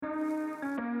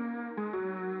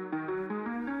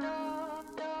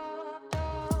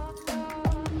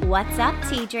What's up,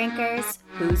 tea drinkers?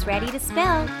 Who's ready to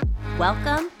spill?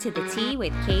 Welcome to the Tea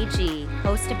with KG,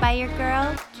 hosted by your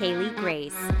girl, Kaylee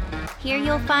Grace. Here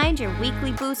you'll find your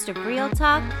weekly boost of real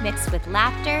talk mixed with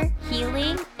laughter,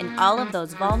 healing, and all of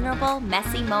those vulnerable,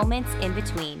 messy moments in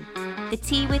between. The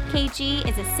Tea with KG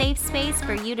is a safe space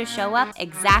for you to show up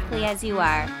exactly as you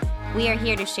are. We are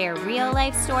here to share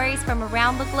real-life stories from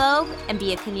around the globe and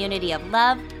be a community of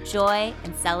love, joy,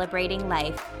 and celebrating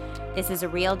life. This is a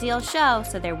real deal show,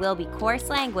 so there will be coarse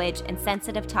language and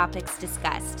sensitive topics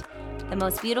discussed. The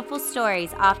most beautiful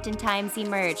stories oftentimes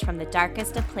emerge from the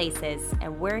darkest of places,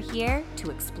 and we're here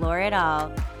to explore it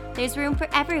all. There's room for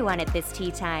everyone at this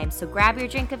tea time, so grab your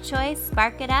drink of choice,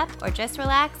 spark it up, or just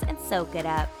relax and soak it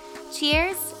up.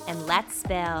 Cheers, and let's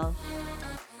spill.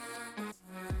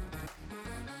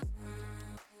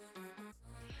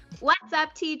 What's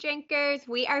up, tea drinkers?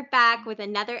 We are back with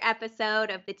another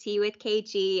episode of the Tea with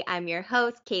KG. I'm your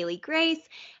host, Kaylee Grace,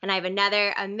 and I have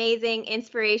another amazing,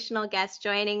 inspirational guest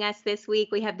joining us this week.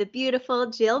 We have the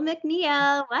beautiful Jill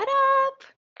McNeil. What up?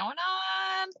 Going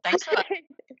on? Thanks for that,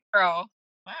 bro.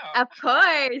 Wow. Of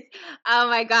course. Oh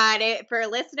my God. For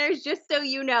listeners, just so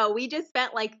you know, we just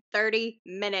spent like 30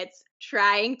 minutes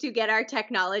trying to get our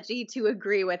technology to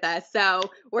agree with us. So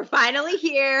we're finally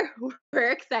here.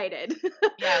 We're excited.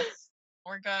 Yes,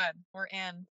 we're good. We're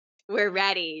in. We're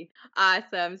ready.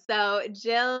 Awesome. So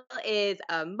Jill is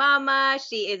a mama.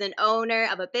 She is an owner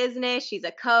of a business. She's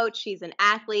a coach. She's an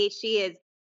athlete. She is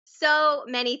so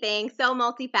many things, so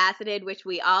multifaceted, which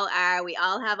we all are. We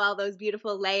all have all those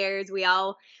beautiful layers. We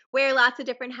all wear lots of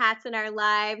different hats in our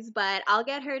lives, but I'll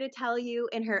get her to tell you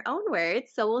in her own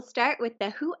words. So we'll start with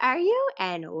the who are you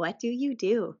and what do you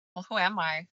do? Well, who am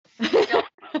I? Still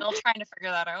trying to figure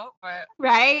that out, but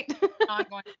Right?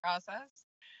 ongoing process.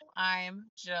 I'm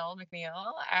Jill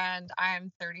McNeil, and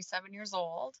I'm 37 years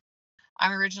old.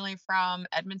 I'm originally from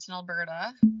Edmonton,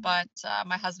 Alberta, but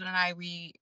my husband and I,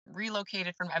 we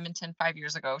relocated from Edmonton 5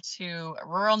 years ago to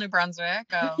rural New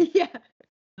Brunswick of Yeah.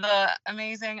 the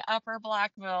amazing Upper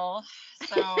Blackville.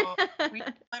 So we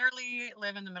literally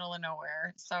live in the middle of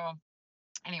nowhere. So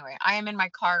anyway, I am in my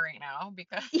car right now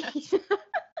because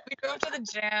we drove to the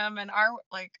gym and our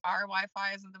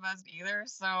Wi-Fi isn't the best either.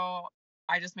 So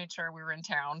I just made sure we were in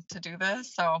town to do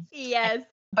this. So Yes.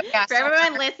 but yeah, For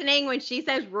everyone listening, when she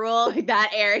says rural,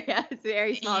 that area is a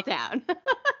very small town.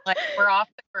 like we're off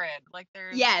the grid. Like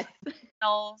there's Yes.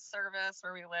 no service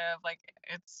where we live. Like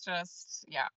it's just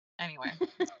Anyway,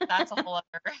 that's a whole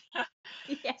other.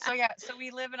 Yeah. So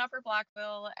we live in Upper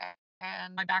Blackville,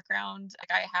 and my background, like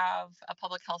I have a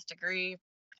public health degree,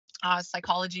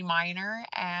 psychology minor,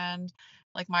 and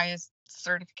like my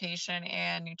certification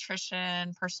in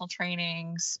nutrition, personal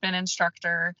training, spin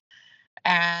instructor,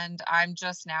 and I'm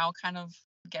just now kind of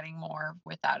getting more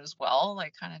with that as well,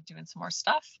 like kind of doing some more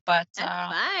stuff. But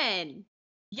That's fun.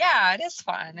 yeah, it is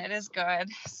fun. It is good.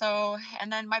 So,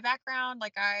 and then my background,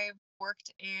 like I've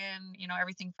worked in,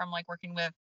 everything from like working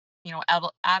with,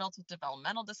 adults with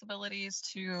developmental disabilities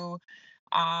to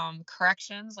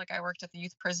corrections. Like I worked at the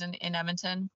youth prison in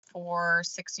Edmonton for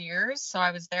 6 years. So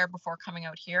I was there before coming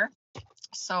out here.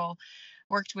 So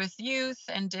worked with youth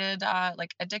and did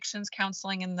like addictions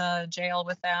counseling in the jail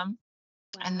with them.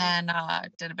 Wow. And then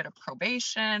did a bit of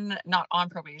probation, not on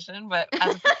probation, but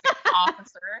as a probation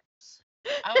officer.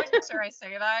 I always make sure I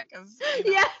say that because,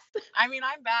 Yes. I mean,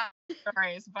 I'm bad at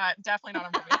stories, but definitely not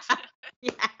on probation.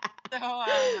 Yeah. So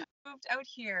I moved out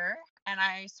here and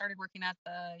I started working at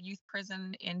the youth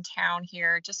prison in town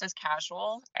here just as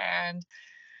casual. And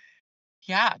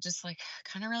yeah, just like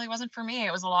kind of really wasn't for me.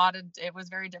 It was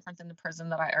very different than the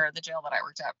jail that I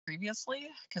worked at previously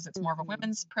because it's more of a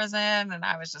women's prison. And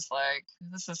I was just like,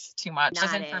 this is too much. Not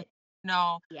Doesn't it.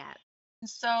 no. Yeah.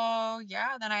 So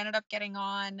yeah, then I ended up getting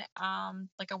on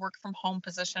like a work from home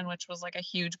position, which was like a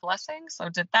huge blessing. So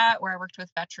did that where I worked with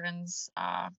veterans,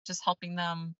 just helping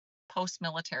them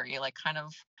post-military, like kind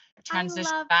of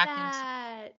transition I love back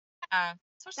that. into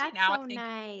especially That's now so I think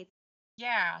nice.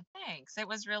 yeah, thanks.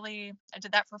 I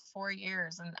did that for 4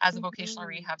 years and as a vocational Mhm.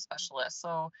 rehab specialist.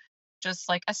 So just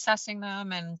like assessing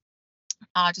them and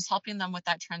just helping them with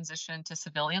that transition to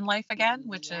civilian life again,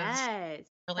 which is Yes.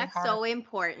 really That's hard. so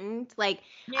important. Like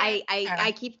Yeah.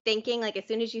 I keep thinking like as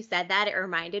soon as you said that, it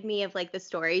reminded me of like the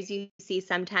stories you see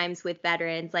sometimes with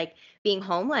veterans like being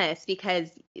homeless because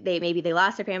maybe they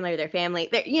lost their family or their family.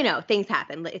 Things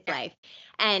happen. It's Yeah. life.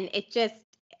 And it just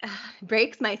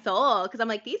breaks my soul because I'm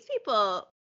like, these people,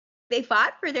 they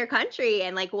fought for their country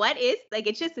and like what is like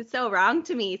it's so wrong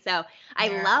to me. So I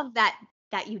Yeah. love that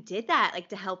you did that, like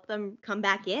to help them come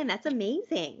back in. That's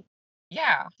amazing.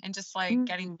 yeah, and just like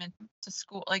getting Mhm. them into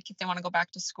school, like if they want to go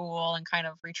back to school and kind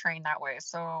of retrain that way.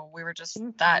 So we were just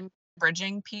that Mhm.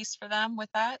 bridging piece for them with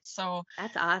that. So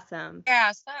That's awesome.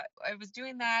 yeah, so I was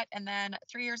doing that, and then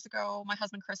 3 years ago, my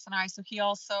husband Chris and I, so he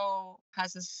also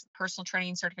has his personal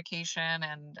training certification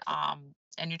and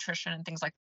nutrition and things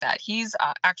like that. He's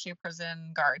actually a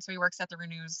prison guard, so he works at the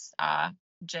Renews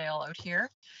jail out here,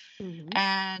 Mhm.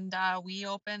 and we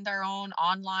opened our own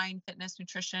online fitness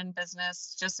nutrition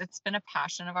business. Just it's been a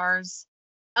passion of ours.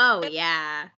 Oh, It-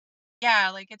 yeah.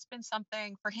 yeah, like it's been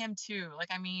something for him too. Like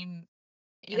I mean,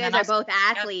 You and then guys are us. both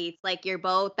athletes, like, you're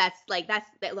both that's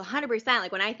 100%,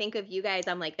 like, when I think of you guys,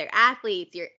 I'm like, they're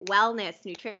athletes, you're wellness,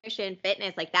 nutrition,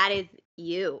 fitness, like, that is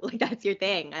you, like, that's your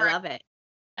thing, I love it.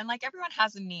 And like everyone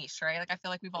has a niche, right? Like I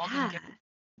feel like we've all been Yeah. given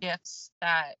gifts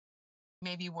that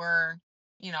maybe we're,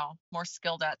 more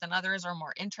skilled at than others or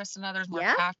more interest in others, more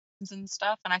Yep. passions and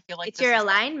stuff. And I feel like It's this your is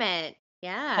alignment.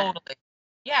 Yeah. totally,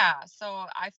 yeah. So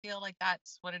I feel like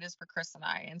that's what it is for Chris and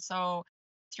I. And so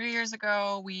 3 years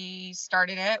ago we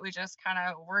started it. We just kind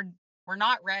of we're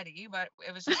not ready, but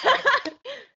it was just like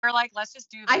we're like, let's just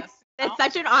do I this, It's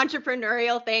such an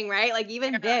entrepreneurial thing, right? Like,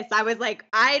 even Yeah. this, I was like,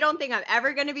 "I don't think I'm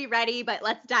ever gonna be ready, but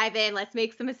let's dive in, let's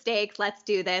make some mistakes, let's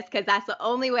do this, because that's the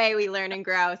only way we learn and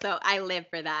grow." So I live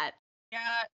for that.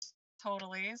 Yeah,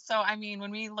 totally. So, I mean,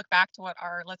 when we look back to what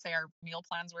let's say our meal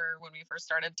plans were when we first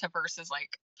started to versus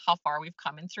like how far we've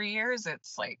come in 3 years,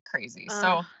 it's like crazy.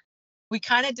 Ugh. So, we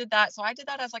kind of did that. So, I did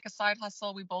that as like a side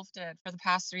hustle. We both did for the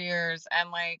past 3 years.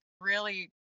 And like,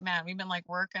 really, man, we've been like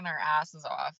working our asses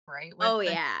off, right? With Oh,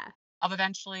 the yeah. of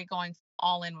eventually going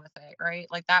all in with it, right?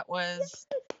 Like, that was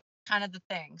kind of the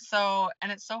thing. So,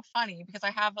 and it's so funny because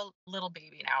I have a little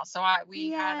baby now. So,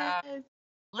 we had a Yes.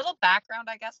 little background,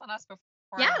 I guess, on us before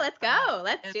Yeah, I let's go,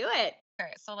 let's is do it.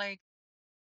 okay. So like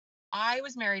I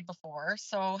was married before,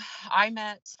 so I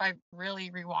met if I really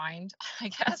rewind, I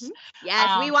guess. Mhm.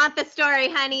 Yes, we Um want the story,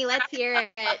 honey, let's hear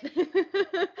it.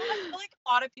 I feel like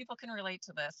a lot of people can relate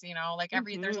to this, like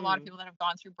there's a lot of Mhm. people that have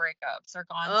gone through breakups or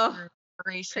gone Oh, through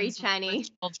separations preach, with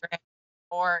honey. children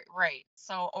or right.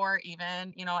 So or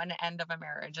even, an end of a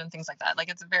marriage and things like that. Like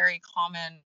it's a very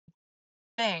common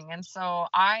thing. And so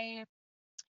I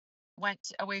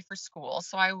went away for school.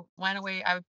 So I went away.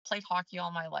 I played hockey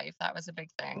all my life. That was a big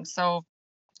thing. So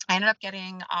I ended up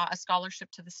getting a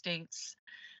scholarship to the States.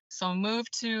 So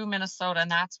moved to Minnesota,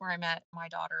 and that's where I met my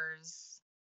daughter's.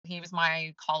 He was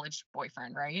my college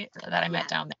boyfriend, right? That I met Yes,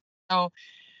 down there. So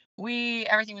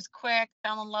everything was quick,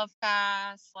 fell in love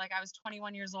fast. Like I was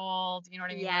 21 years old. You know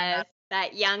what I mean? We're in yes, that.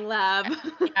 that young love.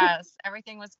 Yes,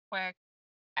 everything was quick.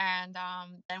 And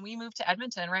then we moved to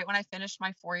Edmonton right when I finished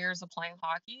my 4 years of playing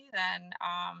hockey. Then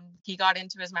he got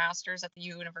into his master's at the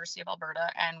University of Alberta,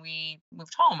 and we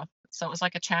moved home. So it was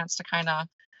like a chance to kind of.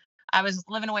 I was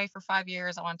living away for 5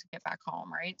 years. I wanted to get back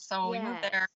home, right? So we moved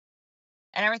Yes. there,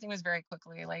 and everything was very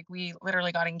quickly. Like we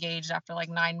literally got engaged after like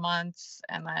 9 months,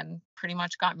 and then pretty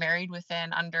much got married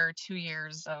within under 2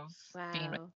 years of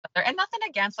being with Wow. each other. And nothing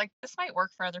against like this might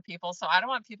work for other people, so I don't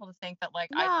want people to think that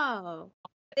like No.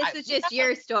 This is we just definitely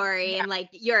your story yeah. and, like,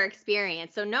 your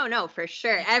experience. So no, no, for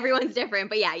sure. Everyone's different,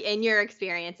 but yeah, in your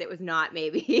experience, it was not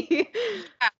maybe.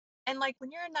 Yeah, and, like,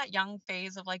 when you're in that young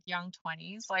phase of, like, young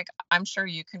 20s, like, I'm sure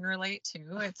you can relate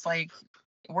too, it's like,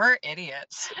 we're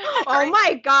idiots, Oh right?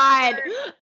 my god.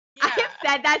 We're I have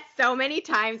yeah, said that so many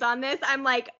times on this. I'm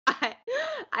like,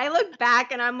 I look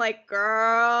back and I'm like,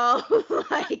 girl,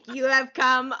 like you have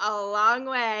come a long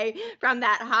way from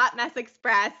that hot mess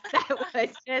express that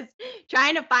was just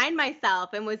trying to find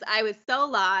myself and I was so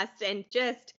lost and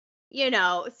just,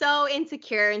 so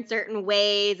insecure in certain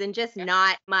ways and just yeah,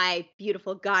 not my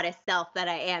beautiful goddess self that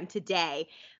I am today.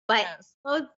 But yes.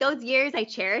 those years, I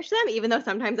cherish them, even though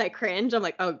sometimes I cringe. I'm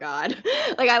like, "Oh god."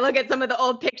 Like, I look at some of the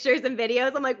old pictures and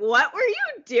videos, I'm like, "What were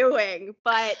you doing?"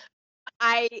 But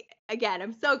I again,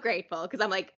 I'm so grateful because 'cause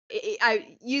I'm like,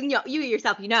 you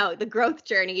yourself, the growth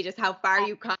journey, just how far Oh,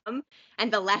 you come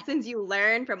and the lessons you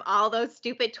learn from all those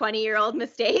stupid 20-year-old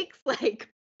mistakes, like,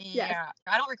 yes. yeah,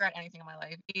 I don't regret anything in my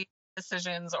life,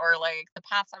 decisions or, like, the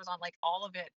paths I was on, like, all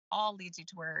of it all leads you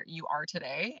to where you are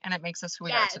today, and it makes us who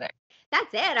we are Yes. today.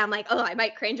 That's it. I'm like, "Oh, I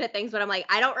might cringe at things," but I'm like,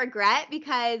 "I don't regret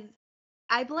because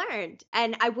I've learned,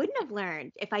 and I wouldn't have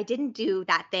learned if I didn't do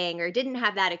that thing or didn't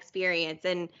have that experience."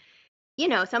 And,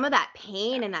 some of that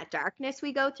Yeah. pain and that darkness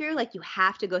we go through, like you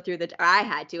have to go through or I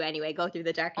had to anyway, go through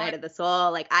the dark Oh, yeah. night of the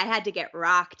soul. Like I had to get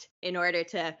rocked in order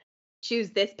to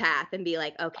choose this path and be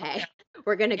like, Oh, yeah. okay,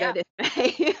 we're going to go Yeah, this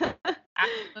way.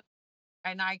 absolutely,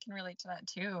 and I can relate to that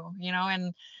too,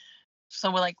 and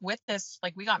so, like, with this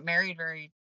like, we got married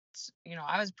very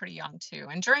I was pretty young too.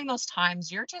 And during those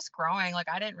times, you're just growing. Like,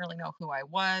 I didn't really know who I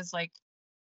was. Like,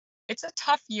 it's a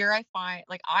tough year, I find.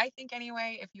 Like, I think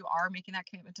anyway, if you are making that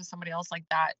commitment to somebody else like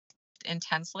that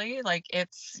intensely, like,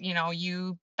 it's,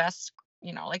 you best,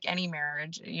 like any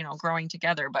marriage, growing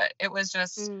together. But it was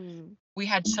just, Mm. we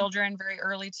had children very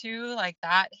early too, like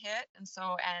that hit.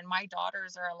 And my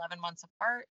daughters are 11 months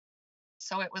apart.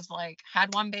 So it was like,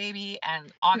 had one baby,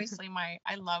 and obviously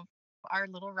I love our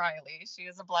little Riley. She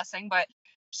is a blessing, but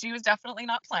she was definitely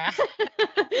not planned.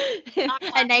 Not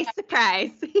A planned. nice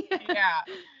surprise. Yeah.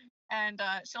 And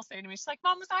she'll say to me, she's like,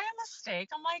 "Mom, was I a mistake?"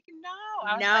 I'm like, "No."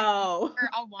 I was like, "You No.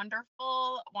 are a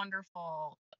wonderful,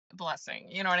 wonderful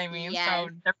blessing." You know what I mean? So Yes.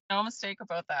 there's no mistake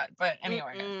about that. But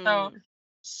anyway, so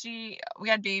Mm-mm. we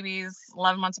had babies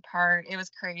 11 months apart. It was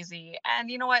crazy. And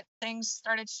you know what? Things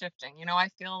started shifting. I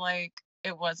feel like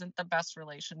it wasn't the best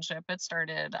relationship. It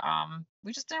started,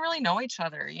 we just didn't really know each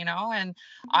other, and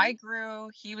I Mhm. grew,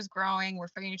 he was growing, we're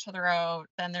figuring each other out.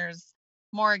 Then there's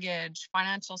mortgage,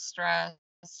 financial stress,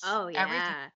 Oh,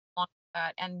 everything yeah. like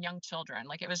that, and young children.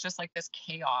 Like, it was just like this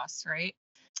chaos, right?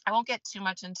 I won't get too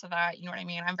much into that. You know what I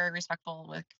mean? I'm very respectful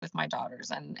with my daughters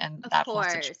and Of that whole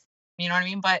situation. course. You know what I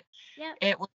mean? But Yep.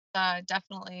 it was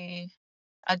definitely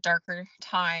a darker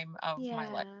time of my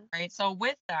life, Yeah. right? So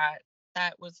with that,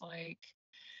 that was like,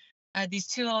 I had these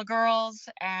two little girls,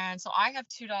 and so I have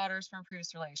two daughters from a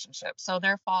previous relationship. So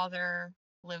their father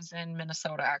lives in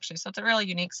Minnesota, actually. So it's a really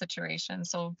unique situation.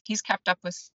 So he's kept up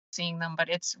with seeing them, but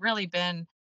it's really been,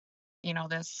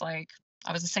 this like,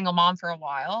 I was a single mom for a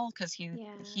while because he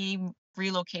Yeah. he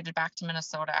relocated back to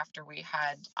Minnesota after we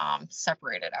had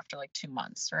separated after like 2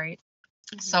 months, right?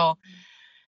 Mhm. So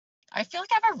I feel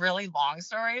like I have a really long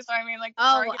story. So I mean, like,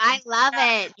 before I Oh, get I into love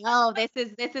that, it. No,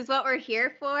 this is what we're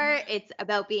here for. It's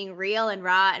about being real and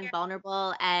raw and yeah,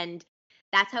 vulnerable, and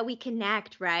that's how we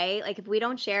connect, right? Like if we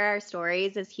don't share our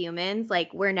stories as humans,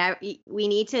 like we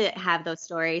need to have those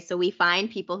stories so we find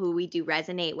people who we do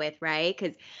resonate with, right?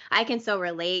 Cuz I can so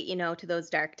relate, to those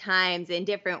dark times in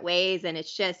different ways, and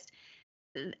it's just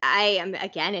I am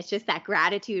again, it's just that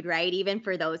gratitude, right? Even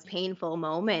for those painful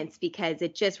moments, because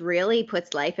it just really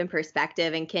puts life in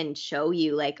perspective and can show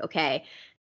you, like, okay,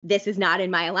 this is not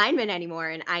in my alignment anymore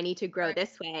and I need to grow right,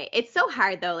 this way. It's so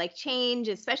hard though, like change,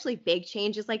 especially big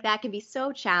changes like that can be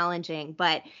so challenging,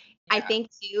 but I yeah,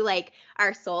 think too, like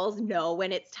our souls know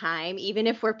when it's time, even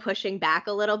if we're pushing back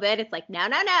a little bit, it's like, no,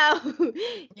 no, no,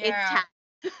 it's yeah.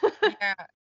 time. Yeah,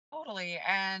 totally.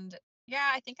 And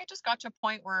yeah, I think I just got to a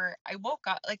point where I woke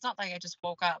up. Like, it's not like I just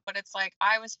woke up, but it's like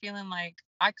I was feeling like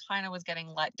I kind of was getting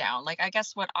let down. Like, I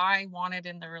guess what I wanted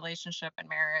in the relationship and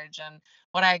marriage and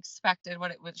what I expected,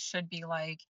 what it should be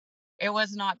like, it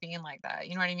was not being like that.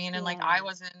 You know what I mean? And like, I Yeah.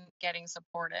 wasn't getting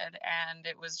supported. And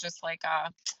it was just like,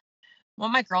 what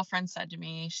my girlfriend said to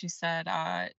me, she said,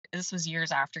 this was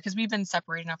years after, because we've been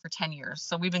separated now for 10 years.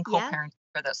 So we've been Yeah. co-parenting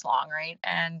for this long, right?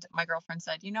 And my girlfriend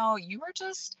said, you were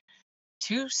just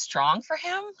too strong for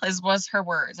him, was her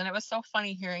words. And it was so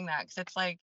funny hearing that, because it's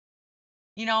like,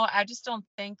 I just don't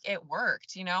think it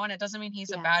worked, and it doesn't mean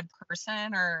he's a Yeah. bad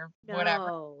person or whatever,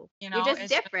 No. You're just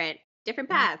it's just different. Different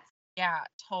we, paths. yeah,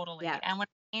 totally. Yeah. And when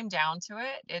it came down to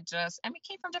it, and we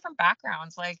came from different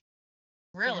backgrounds, like,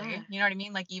 Yeah. really, you know what I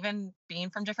mean? Like, even being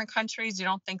from different countries, you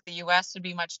don't think the US would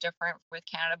be much different with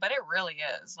Canada, but it really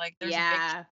is. Like, there's a big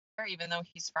Yeah. there, even though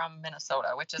he's from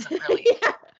Minnesota, which isn't really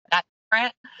Yeah. that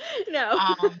different. No.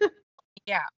 Um,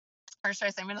 yeah. Or should I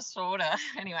say Minnesota?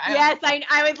 Anyway, I don't know. Yes,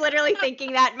 I was literally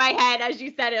thinking that in my head as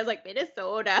you said it. I was like,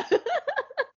 Minnesota.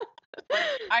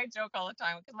 Like, I joke all the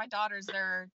time because my daughters,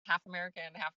 they're half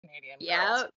American, half Canadian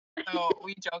girls. Yep. So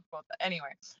we joke about that.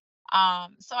 Anyway,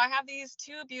 so I have these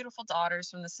two beautiful daughters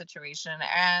from the situation,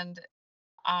 and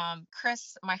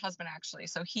Chris, my husband, actually,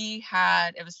 so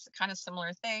it was kind of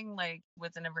similar thing, like,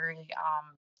 was in a very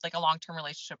like a long-term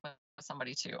relationship with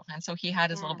somebody too, and so he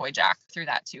had his little Yeah. boy Jack through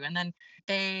that too. And then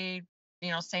they,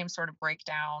 same sort of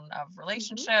breakdown of Mhm.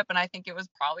 relationship, and I think it was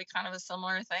probably kind of a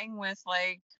similar thing with,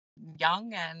 like,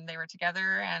 young, and they were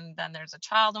together, and then there's a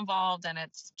child involved, and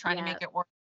it's trying to make Yep. it work.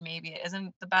 Maybe it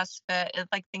isn't the best fit.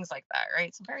 It's like things like that,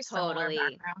 right? So very similar Totally.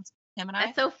 backgrounds, him and I.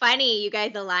 That's so funny. You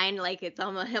guys align like it's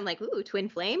almost I'm like, ooh, twin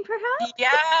flame perhaps? Yeah.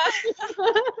 I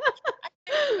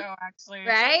think so, actually.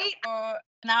 Right? So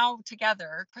now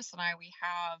together, Chris and I, we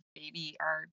have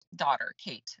our daughter,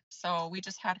 Kate. So we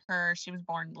just had her. She was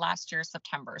born last year,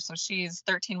 September. So she's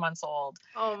 13 months old.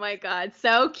 Oh my God.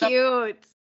 So So, cute.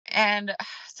 and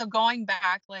so going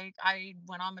back, like, I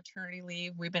went on maternity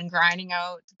leave. We've been grinding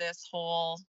out this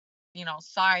whole,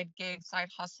 side gig, side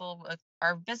hustle. With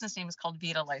our business name is called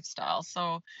Vita Lifestyle.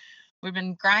 So we've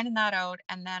been grinding that out.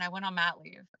 And then I went on mat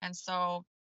leave. And so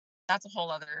that's a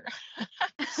whole other,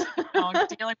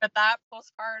 dealing with that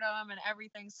postpartum and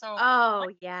everything. So Oh,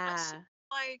 once she's yeah.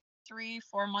 like 3,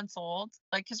 4 months old,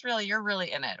 like, because really, you're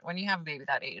really in it when you have a baby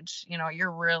that age.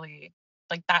 You're really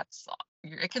like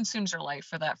it consumes your life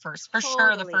for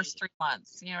sure, the first Totally. 3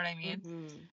 months. You know what I mean?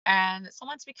 Mhm. And so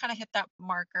once we kind of hit that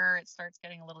marker, it starts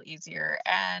getting a little easier.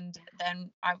 And Yeah.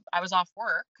 then I was off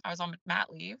work. I was on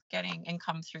mat leave, getting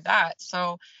income through that.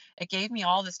 So it gave me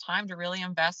all this time to really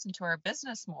invest into our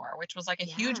business more, which was like a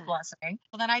huge Yeah. blessing.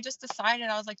 So then I just decided,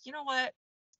 I was like, you know what?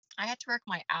 I had to work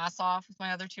my ass off with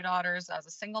my other two daughters as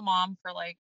a single mom for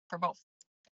about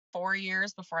 4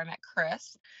 years before I met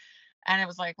Chris. And it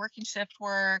was like working shift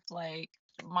work, like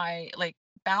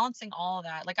balancing all of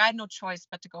that. Like, I had no choice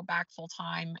but to go back full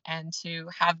time and to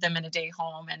have them in a day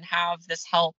home and have this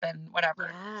help and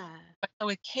whatever. Yeah. But so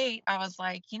with Kate, I was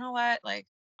like, you know what? Like,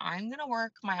 I'm gonna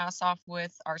work my ass off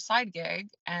with our side gig.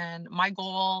 And my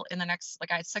goal in the next,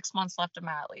 like, I had 6 months left of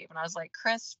mat leave. And I was like,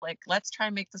 Chris, like, let's try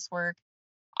and make this work.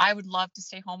 I would love to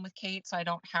stay home with Kate so I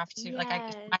don't have to, like,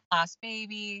 she's Yes. my last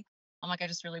baby. I'm like, I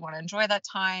just really want to enjoy that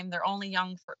time. They're only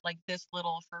young for like this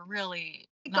little for really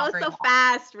It not goes very so long.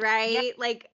 fast, Yeah, right?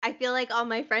 Like, I feel like all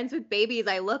my friends with babies,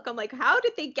 I look, I'm like, "How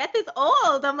did they get this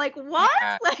old?" I'm like, "What?"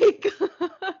 yeah, Like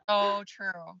so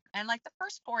true. And like the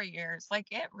first 4 years, like,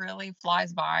 it really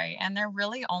flies by and they're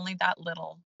really only that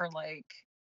little for like,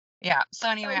 yeah. So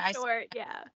anyway, so short,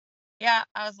 yeah. yeah,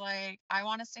 I was like, I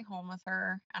want to stay home with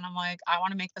her. And I'm like, I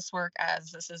want to make this work,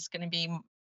 as this is going to be,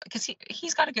 because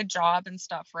he's got a good job and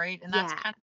stuff, right? And that's Yeah.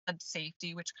 kind of the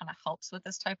safety, which kind of helps with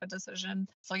this type of decision.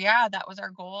 So yeah, that was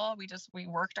our goal. We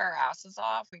worked our asses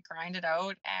off, we grinded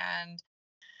out, and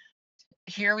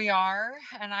here we are.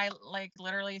 And I, like,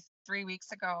 literally 3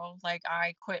 weeks ago, like,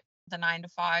 I quit the 9 to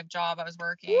 5 job I was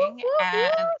Whoop, working, whoop,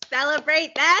 and whoop.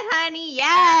 Celebrate that, honey.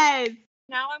 yeah, Yes.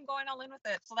 now I'm going all in with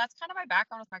it. So that's kind of my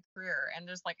background with my career and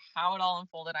just like how it all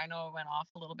unfolded. I know it went off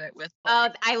a little bit with Oh,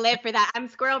 like, I live for that. I'm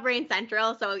squirrel brain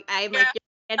central, so I'm like, yeah. you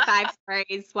get 5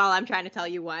 stories while I'm trying to tell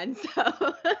you one,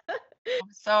 so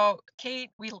So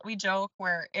Kate, we joke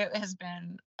where it has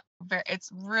been it's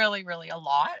really, really a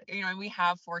lot. We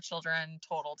have 4 children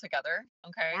total together.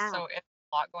 Okay. Yeah. So it's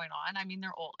a lot going on. I mean,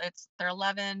 they're old. They're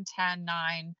 11, 10,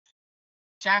 9.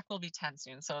 Jack will be 10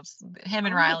 soon. So it's him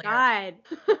and Oh my Riley are. god.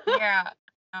 Yeah.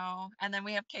 No, and then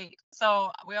we have Kate.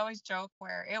 So we always joke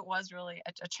where it was really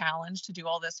a challenge to do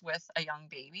all this with a young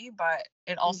baby, but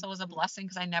it also was a Mhm. blessing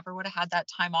because I never would have had that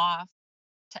time off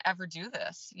to ever do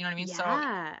this. You know what I mean? So,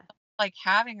 Yeah. like,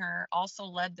 having her also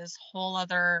led this whole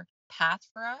other path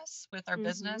for us with our Mhm.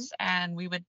 business, and we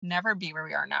would never be where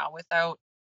we are now without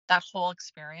that whole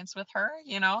experience with her.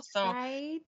 So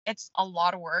Right? it's a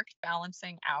lot of work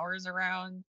balancing hours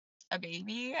around a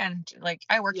baby, and like,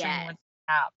 I worked during Yes. when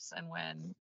naps and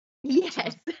when she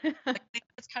Yes. was like,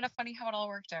 it's kind of funny how it all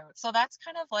worked out. So that's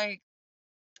kind of like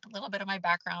a little bit of my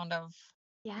background of,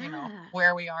 Yeah.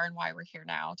 where we are and why we're here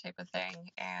now, type of thing.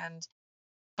 And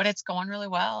but it's going really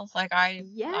well. Like, I've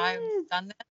Yes. done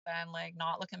this and, like,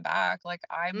 not looking back. Like,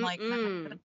 I'm like my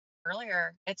husband Mm-mm.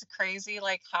 earlier. It's crazy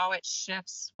like how it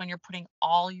shifts when you're putting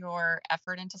all your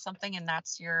effort into something, and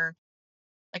that's your,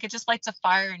 like, it just lights a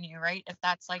fire in you, right? If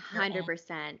that's like your only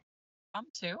 100%.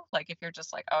 too. Like, if you're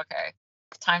just like, okay,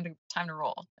 time to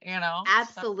roll.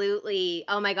 So Absolutely.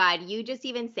 Oh my God. You just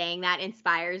even saying that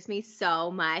inspires me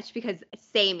so much because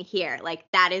same here. Like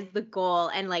that is the goal.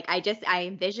 And like I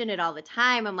envision it all the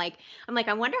time. I'm like,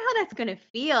 I wonder how that's gonna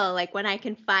feel like when I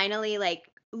can finally like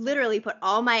literally put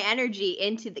all my energy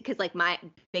into because like my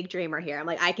big dreamer here. I'm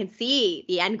like, I can see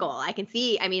the end goal. I can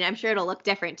see, I mean, I'm sure it'll look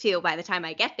different too by the time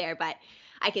I get there, but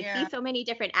I can see yeah, so many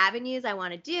different avenues I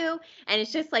want to do. And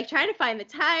it's just like trying to find the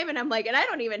time. And I'm like, and I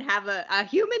don't even have a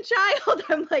human child.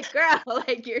 I'm like, girl,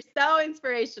 like you're so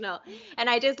inspirational. And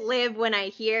I just live when I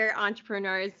hear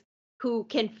entrepreneurs who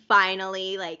can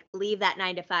finally like leave that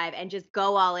 9 to 5 and just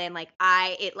go all in. Like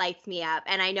it lights me up.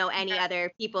 And I know any yeah,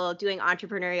 other people doing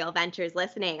entrepreneurial ventures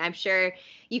listening, I'm sure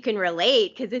you can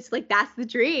relate because it's like that's the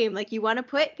dream. Like you want to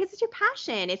put because it's your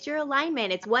passion, it's your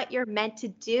alignment, it's what you're meant to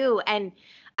do. And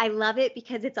I love it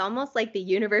because it's almost like the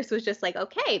universe was just like,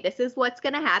 okay, this is what's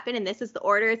going to happen and this is the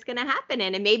order it's going to happen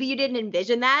in. And maybe you didn't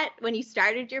envision that when you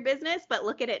started your business, but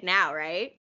look at it now,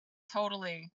 right?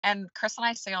 totally. And Chris and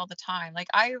I say all the time, like,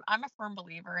 I'm a firm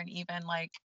believer in, even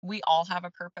like, we all have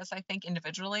a purpose, I think,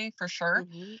 individually, for sure.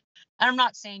 Hmm. And I'm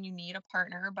not saying you need a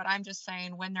partner, but I'm just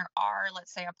saying, when there are,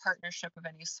 let's say, a partnership of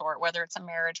any sort, whether it's a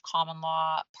marriage, common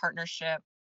law, partnership,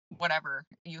 whatever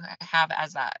you have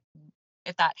as that,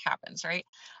 if that happens, right?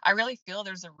 I really feel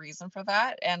there's a reason for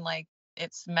that. And like,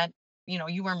 it's meant,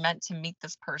 you were meant to meet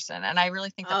this person. And I really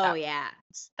think that Oh yeah.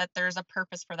 that there's a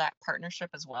purpose for that partnership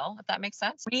as well, if that makes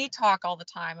sense. We talk all the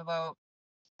time about,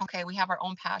 okay, we have our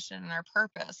own passion and our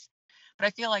purpose, but I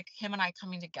feel like him and I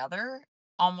coming together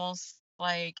almost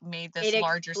like made this It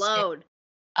larger scale explode.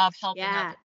 of helping others.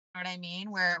 Yeah. You know what I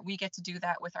mean? Where we get to do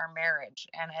that with our marriage.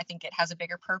 And I think it has a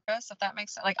bigger purpose, if that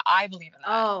makes sense. Like, I believe in that.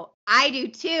 Oh, I do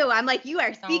too. I'm like, you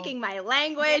are So, speaking my yeah,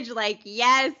 language. Like,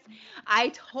 yes, I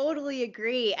totally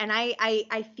agree. And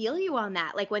I feel you on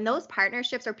that. Like when those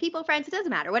partnerships or people, friends, it doesn't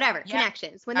matter, whatever, yeah,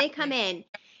 connections, when they come exactly. in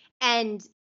and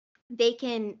they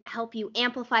can help you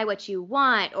amplify what you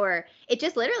want, or it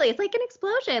just literally, it's like an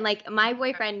explosion. Like my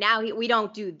boyfriend now, we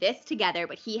don't do this together,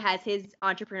 but he has his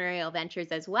entrepreneurial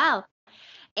ventures as well.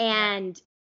 Yeah. And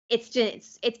it's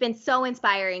been so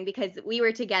inspiring because we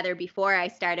were together before I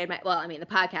started my, well, I mean, the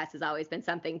podcast has always been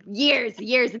something years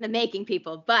in the making,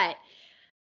 people, but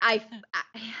I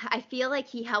I feel like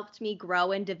he helped me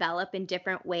grow and develop in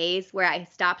different ways where I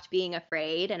stopped being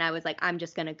afraid and I was like, I'm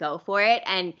just going to go for it.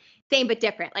 And same but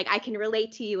different. Like I can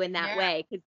relate to you in that Yeah. way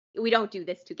cuz we don't do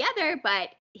this together, but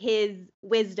his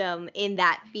wisdom in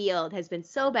that field has been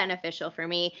so beneficial for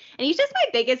me. And he's just my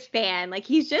biggest fan. Like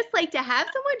he's just like to have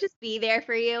someone just be there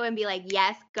for you and be like,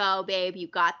 "Yes, go babe, you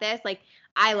got this." Like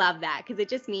I love that cuz it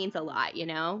just means a lot, you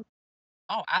know?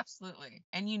 Oh, absolutely.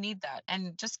 And you need that.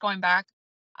 And just going back,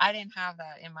 I didn't have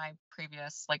that in my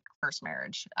previous, like, first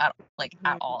marriage at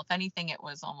Mhm. all. If anything, it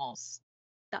was almost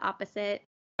The opposite.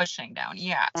 pushing down.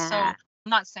 Yeah. So Yeah. I'm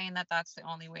not saying that that's the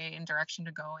only way and direction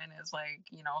to go in is like,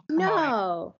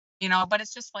 promoting, No. but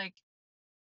it's just like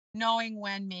knowing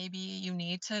when maybe you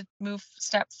need to move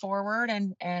step forward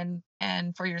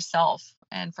and for yourself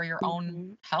and for your own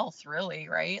Mhm. health, really,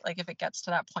 right? Like if it gets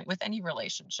to that point with any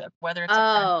relationship, whether it's a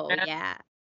Oh, friendship, yeah.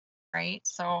 right?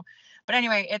 So, but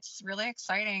anyway, it's really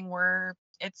exciting.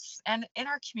 It's and in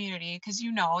our community, because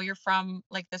you're from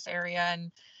like this area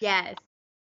and Yes.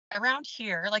 around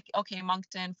here, like, okay,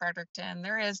 Moncton, Fredericton,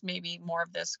 there is maybe more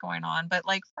of this going on, but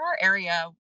like for our area,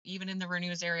 even in the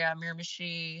Renews area,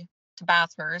 Miramichi to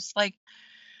Bathurst, like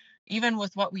even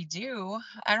with what we do,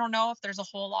 I don't know if there's a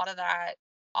whole lot of that,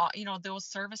 those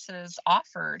services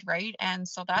offered, right? And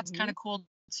so that's kind Mhm. of cool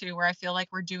too, where I feel like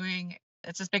we're doing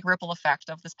it's this big ripple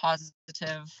effect of this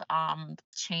positive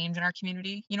change in our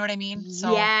community. You know what I mean?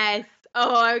 So Yes.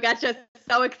 Oh, I got just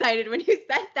so excited when you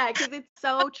said that because it's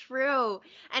so true.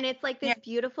 And it's like yeah, this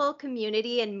beautiful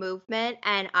community and movement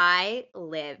and I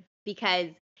live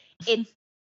because it's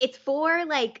it's for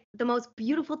like the most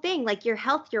beautiful thing, like your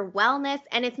health, your wellness,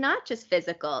 and it's not just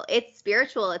physical. It's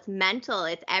spiritual, it's mental,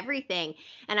 it's everything.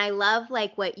 And I love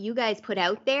like what you guys put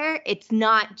out there. It's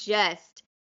not just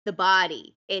the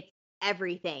body. It's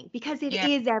everything because it yeah,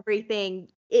 is everything.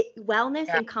 It wellness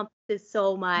yeah, encompasses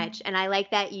so much, and I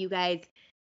like that you guys,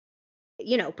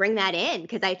 bring that in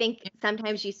because I think yeah,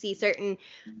 sometimes you see certain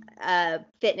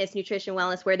fitness, nutrition,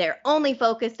 wellness where they're only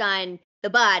focused on the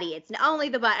body. It's not only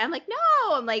the body. I'm like,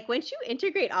 no. I'm like, once you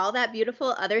integrate all that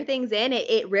beautiful other things in,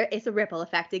 it's a ripple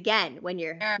effect again. When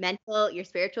your yeah, mental, your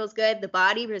spiritual is good, the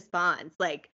body responds.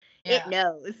 Like it yeah.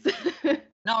 knows.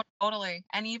 No, totally.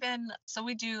 And even so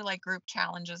we do like group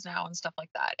challenges now and stuff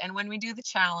like that. And when we do the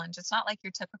challenge, it's not like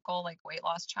your typical like weight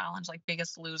loss challenge, like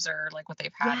Biggest Loser, like what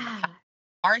they've had in the Yeah. past.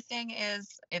 Our thing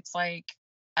is it's like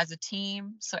as a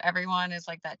team, so everyone is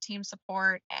like that team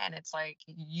support and it's like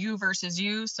you versus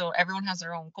you, so everyone has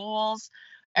their own goals,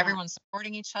 Yeah. everyone's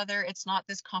supporting each other. It's not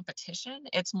this competition,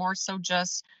 it's more so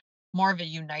just more of a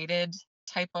united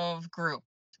type of group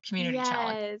community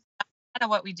challenge. Yes. Kind of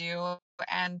what we do.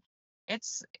 And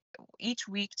it's each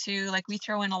week too, like we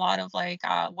throw in a lot of like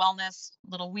wellness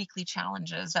little weekly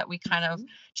challenges that we kind of Mhm.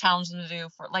 challenge them to do.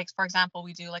 For example,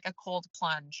 we do like a cold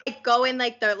plunge. Like go in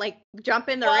like the like jump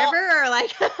in the Well, river or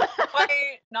like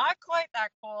not quite that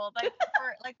cold. Like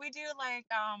for like we do like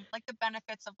the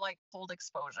benefits of like cold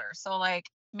exposure. So like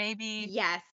maybe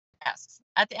yes, yes,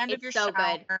 at the end of it's your so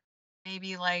shower, good.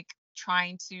 maybe like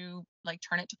trying to like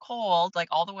turn it to cold like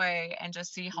all the way and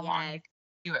just see how long you Yes.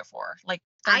 can do it for. Like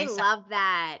I 30 seconds. love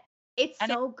that. It's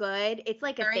And it's so good. It's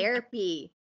like a very good.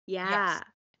 therapy. Yes. Yeah.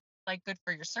 Like good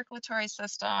for your circulatory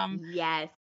system, Yes.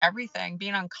 everything.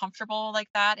 Being uncomfortable like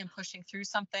that and pushing through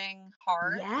something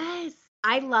hard. Yes.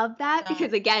 I love that So,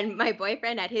 because again, my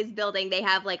boyfriend at his building, they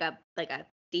have like a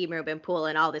steam room and pool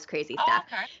and all this crazy oh, stuff.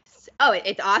 okay. Oh,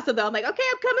 it's awesome though. I'm like, okay,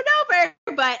 I'm coming over,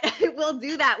 but we'll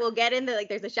do that. We'll get in the like,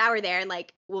 there's a shower there, and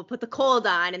like we'll put the cold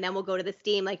on, and then we'll go to the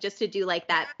steam, like just to do like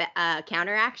Yeah. that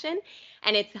counteraction.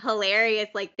 And it's hilarious,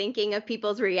 like thinking of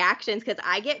people's reactions because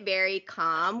I get very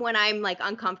calm when I'm like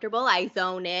uncomfortable. I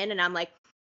zone in, and I'm like,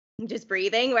 just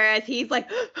breathing, whereas he's like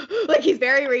he's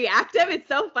very reactive. It's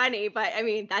so funny, but I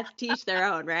mean, that's teach their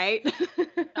own, right?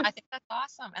 I think that's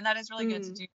awesome, and that is really good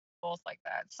to Mm, do both like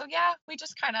that. So yeah, we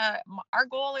just kind of our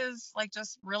goal is like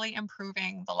just really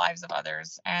improving the lives of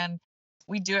others, and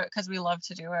we do it because we love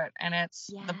to do it, and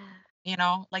it's the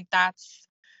yeah. like that's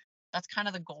kind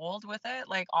of the goal with it.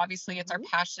 Like obviously it's our Mhm.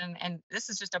 passion, and this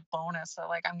is just a bonus. So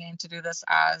like I'm getting to do this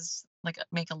as like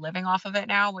make a living off of it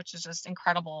now, which is just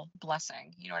incredible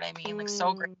blessing. You know what I mean? Like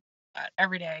so great Mm,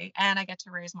 every day, and I get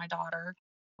to raise my daughter,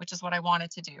 which is what I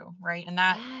wanted to do, right? And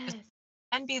that is yes,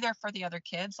 and be there for the other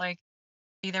kids, like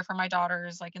be there for my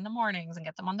daughters like in the mornings and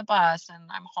get them on the bus, and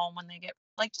I'm home when they get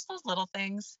like just those little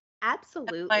things.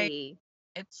 Like absolutely.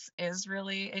 it's is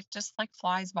really it just like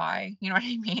flies by. You know what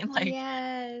I mean? Like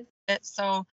Yes. it's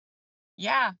so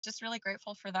yeah, just really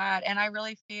grateful for that. And I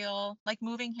really feel like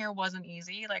moving here wasn't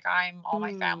easy. Like I'm all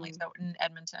my family's Mm, out in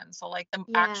Edmonton. So like the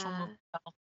actual move yeah.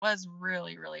 itself was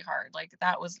really, really hard. Like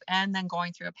that was and then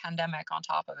going through a pandemic on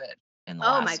top of it in the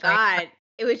Oh my last, right? Like, God.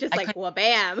 It was just I like, couldn't well,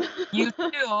 bam. you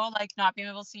too, like not being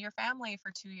able to see your family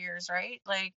for 2 years, right?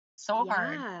 Like so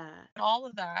hard. Yeah. But all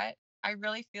of that, I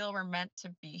really feel we're meant to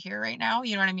be here right now.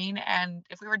 You know what I mean? And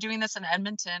if we were doing this in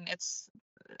Edmonton, it's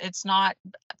not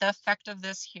the effect of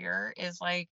this here is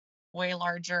like way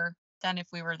larger than if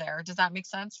we were there. Does that make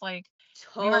sense? Like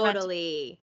we were meant to,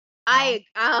 Totally. you know,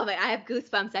 I have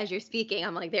goosebumps as you're speaking.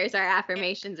 I'm like, there's our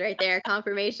affirmations right there,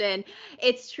 confirmation.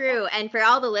 It's true. And for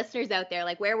all the listeners out there,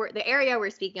 like the area we're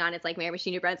speaking on, it's like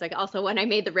Miramichi, New Brunswick. Also, when I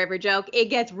made the river joke, it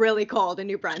gets really cold in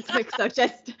New Brunswick. So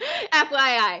just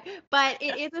FYI. But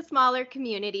it is a smaller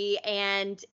community,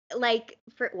 and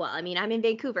I mean, I'm in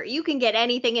Vancouver. You can get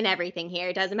anything and everything here.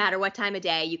 It doesn't matter what time of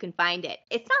day, you can find it.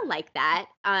 It's not like that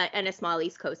in a small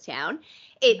East Coast town.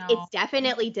 It's no,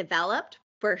 definitely developed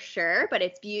for sure, but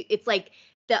it's like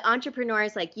the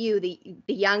entrepreneurs like you, the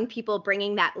young people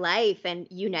bringing that life and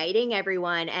uniting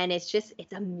everyone, and it's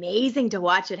amazing to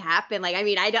watch it happen. Like I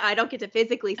mean, I don't get to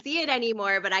physically see it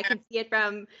anymore, but I can see it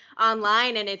from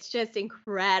online, and it's just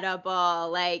incredible.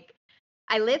 Like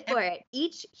I live it, for it.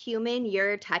 Each human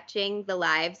you're touching the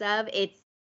lives of, it's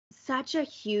such a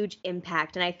huge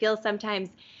impact. And I feel sometimes,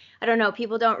 I don't know,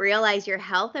 people don't realize your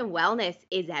health and wellness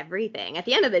is everything. At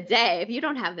the end of the day, if you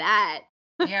don't have that,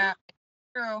 yeah,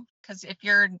 true. Because if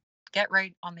you're get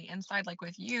right on the inside, like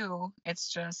with you, it's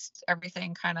just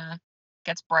everything kind of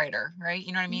gets brighter, right?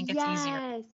 You know what I mean? Gets easier,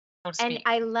 yes. so to And speak.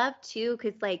 I love too,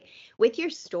 because like with your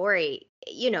story,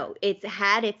 it's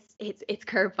had its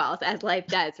curveballs as life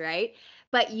does, right?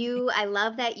 But I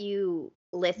love that you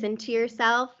listened to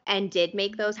yourself and did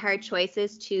make those hard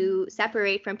choices to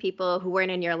separate from people who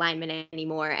weren't in your alignment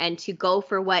anymore and to go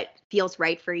for what feels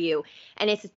right for you. And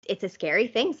it's a scary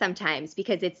thing sometimes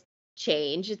because it's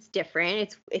change, it's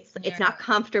different, it's Yeah, not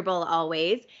comfortable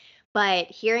always. But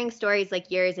hearing stories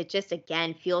like yours, it just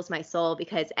again fuels my soul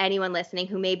because anyone listening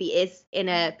who maybe is in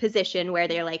a position where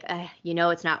they're like,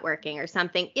 it's not working or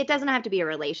something, it doesn't have to be a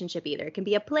relationship either. It can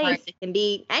be a right. place, it can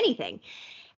be anything.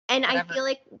 And I Whatever. feel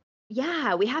like,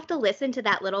 yeah, we have to listen to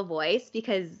that little voice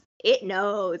because it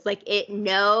knows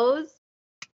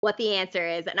what the answer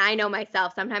is. And I know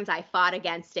myself, sometimes I fought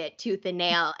against it tooth and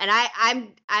nail. And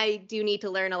I do need to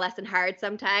learn a lesson hard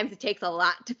sometimes. It takes a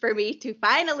lot for me to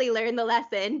finally learn the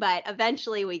lesson, but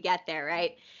eventually we get there,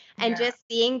 right? And Yeah. just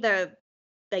seeing the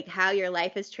like how your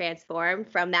life is transformed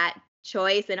from that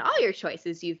choice and all your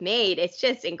choices you've made, it's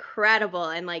just incredible.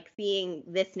 And like seeing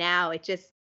this now,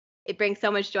 it brings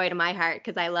so much joy to my heart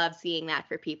because I love seeing that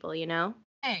for people.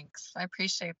 Thanks. I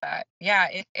appreciate that. Yeah,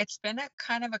 it's been a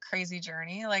kind of a crazy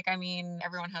journey. Like, I mean,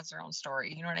 everyone has their own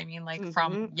story. You know what I mean? Like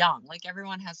from Hmm. young, like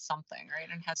everyone has something, right?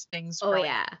 And has things Oh growing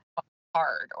yeah. up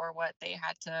hard or what they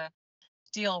had to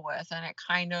deal with. And it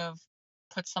kind of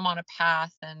puts them on a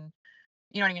path. And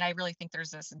you know what I mean? I really think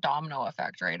there's this domino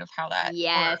effect, right? Of how that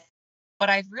Yes. works. But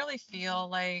I really feel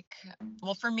like,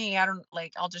 well, for me, I don't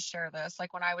like, I'll just share this.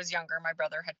 Like when I was younger, my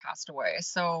brother had passed away.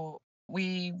 So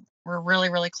we were really,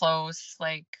 really close.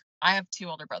 Like I have two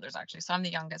older brothers actually. So I'm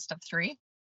the youngest of three.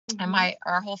 And Hmm.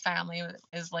 our whole family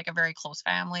is like a very close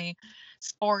family,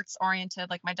 sports oriented.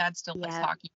 Like my dad still plays Yeah.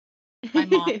 hockey. My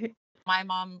mom my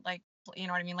mom, like, you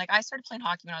know what I mean? Like, I started playing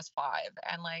hockey when I was 5,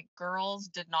 and, like, girls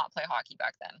did not play hockey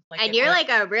back then. Like, And you're like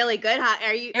a really good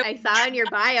it I saw in your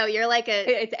bio, you're like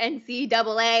it's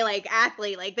NCAA like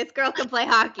athlete. Like this girl can play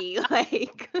hockey.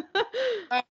 Like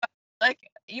was like,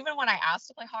 even when I asked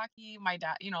to play hockey, my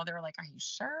dad, they were like, "Are you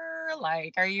sure?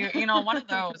 Like, are you," one of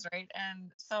those, right?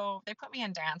 And so they put me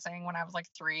in dancing when I was, like,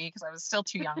 3 because I was still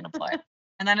too young to play.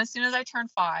 And then as soon as I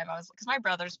turned 5, I was because my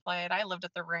brothers played, I lived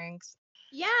at the rinks,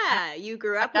 and Yeah, you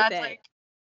grew my up with dad's it. like,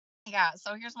 Yeah,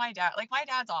 so here's my dad. Like, my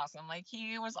dad's awesome. Like,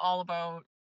 he was all about,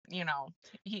 you know,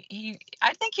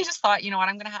 I think he just thought, you know what,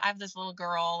 I'm gonna have this little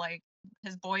girl. Like,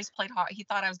 his boys played hockey. He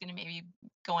thought I was gonna maybe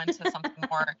go into something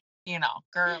more,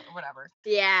 girl, whatever.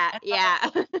 Yeah, And so, yeah.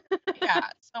 yeah,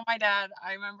 so my dad,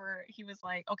 I remember he was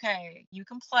like, okay, you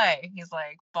can play. He's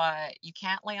like, but you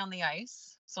can't lay on the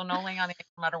ice. So no laying on the ice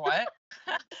no matter what.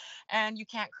 And you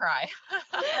can't cry.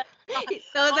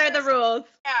 Those Long are the as, rules.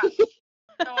 yeah.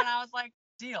 So when I was like,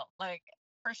 deal, like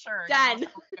for sure, Done.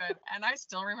 sounds good. And I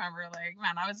still remember, like,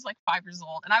 man, I was like 5 years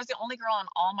old, and I was the only girl on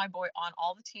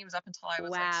all the teams up until I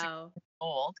was like 6 Wow. years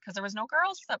old because there was no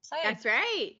girls that played. That's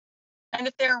right. And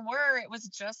if there were, it was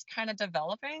just kind of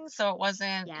developing, so it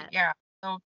wasn't. Yeah. Yeah.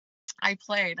 So I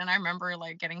played, and I remember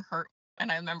like getting hurt,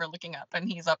 and I remember looking up, and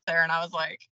he's up there, and I was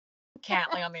like,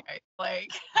 can't lay on the ice,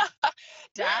 like,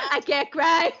 dad. I can't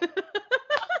cry.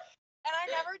 And I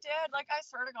never did. Like, I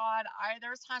swear to God,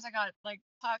 there was times I got like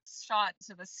pucks shot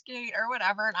to the skate or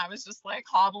whatever, and I was just like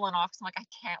hobbling off. 'Cause I'm like, I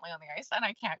can't lay on the ice and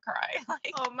I can't cry.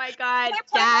 Like, Oh my God, I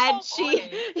played with Dad, all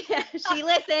boys. yeah, she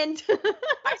listened.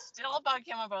 I still bug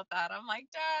him about that. I'm like,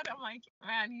 Dad, I'm like,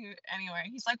 man, anyway.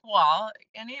 He's like, well,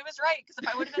 and he was right, because if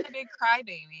I would have been a big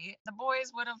crybaby, the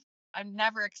boys would have, I've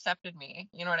never accepted me.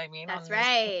 You know what I mean? That's On this.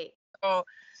 right. So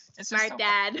it's just Smart so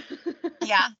dad.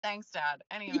 yeah, thanks, Dad.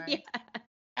 Yeah. Anyway.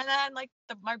 And then like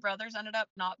my brothers ended up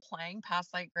not playing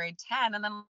past like grade 10. And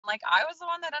then like I was the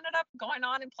one that ended up going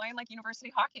on and playing like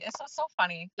university hockey. It's so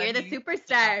funny that You're the he,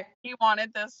 superstar. he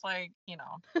wanted this, like,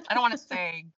 I don't want to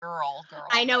say girl,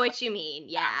 I know but like, what you mean.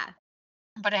 Yeah.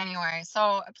 but anyway, so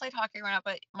I played hockey growing up,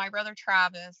 but my brother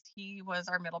Travis, he was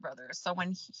our middle brother. So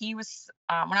when he was,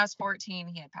 when I was 14,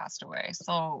 he had passed away.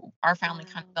 So our family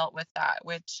kind of Wow. dealt with that,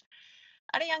 which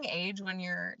at a young age, when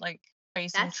you're like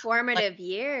facing, That's like, formative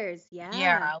years. Yeah.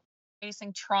 yeah,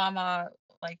 facing trauma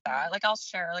like that. Like, I'll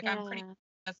share, like, I'm pretty Yeah.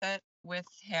 with it with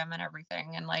him and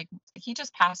everything. And like, he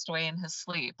just passed away in his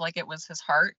sleep. Like, it was his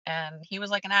heart. And he was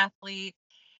like an athlete,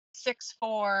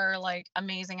 6'4", like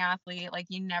amazing athlete. Like,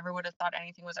 you never would have thought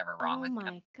anything was ever wrong Oh with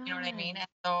him. my You know what I mean? God. And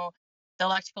so the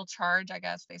electrical charge, I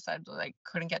guess they said, like,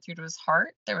 couldn't get through to his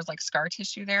heart. There was like scar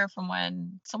tissue there from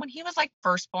when he was like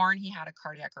firstborn, he had a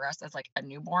cardiac arrest as like a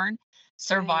newborn, Right.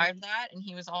 survived that, and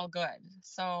he was all good.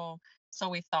 So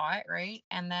we thought, right?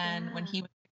 And then when Yeah. he was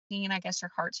 16, I guess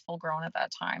your heart's full grown at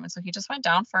that time. And so he just went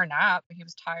down for a nap. He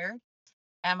was tired.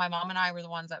 And my mom and I were the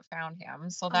ones that found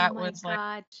him. So Oh that my was like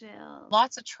God, Jill.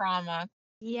 lots of trauma.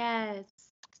 Yes.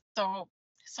 So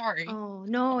sorry. Oh,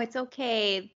 no, it's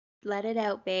okay. Let it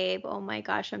out, babe. Oh my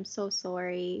gosh, I'm so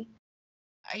sorry.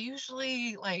 I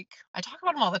usually I talk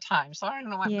about him all the time, so I don't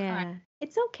know why I'm crying. Yeah,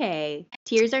 it's okay.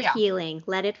 Tears are Yeah. healing.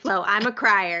 Let it flow. I'm a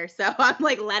crier, so I'm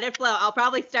like, let it flow. I'll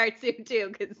probably start soon too,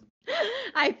 because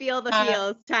I feel the Uh,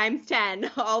 feels times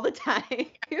 10 all the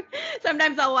time.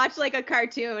 Sometimes I'll watch like a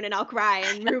cartoon and I'll cry,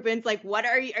 and Ruben's like, "What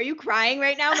are you crying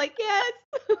right now?" I'm like, "Yes."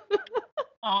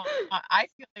 I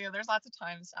feel you. There's lots of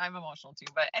times I'm emotional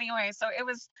too. But anyway, so it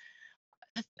was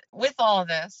with all of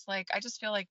this, like, I just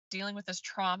feel like dealing with this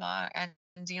trauma and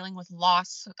dealing with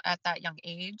loss at that young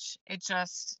age, it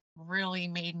just really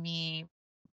made me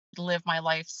live my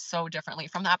life so differently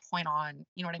from that point on.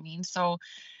 You know what I mean? So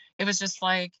it was just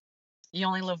like, you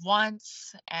only live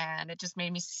once, and it just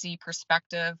made me see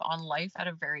perspective on life at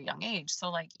a very young age. So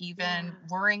like, even Yeah.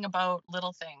 worrying about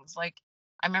little things, like,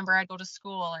 I remember I'd go to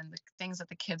school and the things that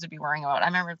the kids would be worrying about. I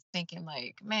remember thinking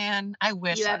like, man, I You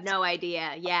wish have that's, no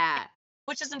idea. Yeah.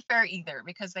 which isn't fair either,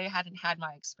 because they hadn't had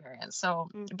my experience. So,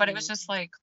 but it was Hmm. just like,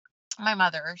 my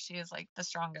mother, she is like the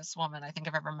strongest woman I think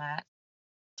I've ever met.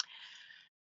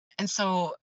 And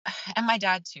so, and my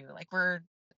dad too, like,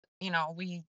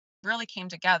 we really came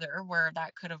together where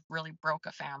that could have really broke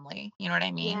a family. You know what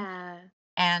I mean? Yeah.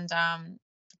 And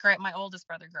my oldest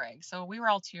brother, Greg. So we were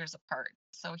all 2 years apart.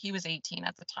 So he was 18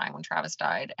 at the time when Travis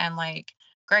died. And like,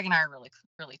 Greg and I are really,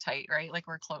 really tight, right? Like,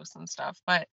 we're close and stuff.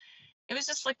 But it was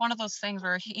just like one of those things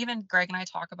where even Greg and I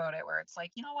talk about it, where it's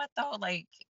like, you know what though? Like,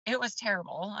 it was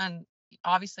terrible. And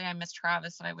obviously I miss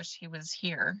Travis and I wish he was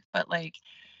here. But like,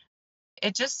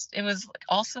 it was like,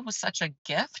 also was such a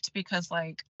gift, because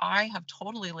like, I have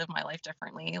totally lived my life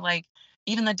differently. Like,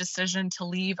 even the decision to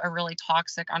leave a really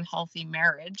toxic, unhealthy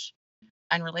marriage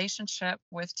and relationship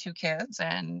with 2 kids,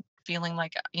 and feeling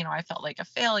like, I felt like a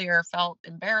failure, felt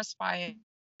embarrassed by it.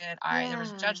 There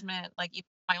was Yeah. judgment, like, even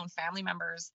my own family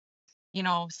members,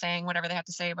 saying whatever they had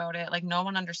to say about it. Like, no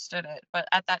one understood it. But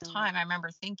at that No. time, I remember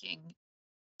thinking,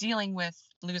 dealing with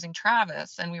losing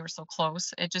Travis, and we were so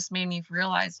close, it just made me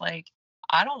realize, like,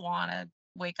 I don't want to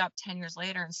wake up 10 years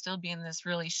later and still be in this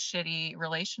really shitty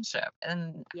relationship.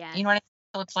 And you Yes. know what I mean?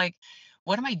 So it's like,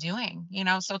 what am I doing?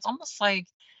 So it's almost like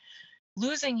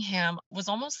losing him was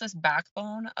almost this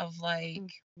backbone of like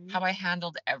Mhm. how I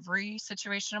handled every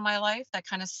situation in my life that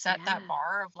kind of set that Yeah.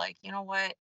 bar of like, you know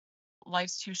what,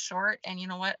 life's too short. And you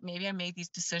know what, maybe I made these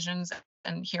decisions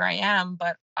and here I am,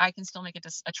 but I can still make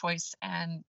a choice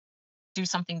and do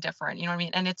something different. You know what I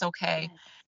mean? And it's okay. Yes.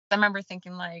 I remember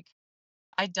thinking like,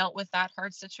 I dealt with that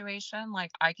hard situation.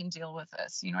 Like I can deal with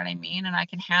this. You know what I mean? And I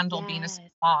can handle being a single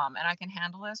Yes. mom and I can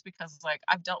handle this because like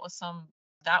I've dealt with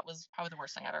that was probably the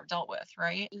worst thing I've ever dealt with.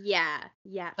 Right. Yeah.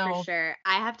 Yeah, for So sure.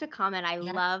 I have to comment, I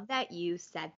yeah, love that you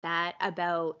said that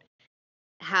about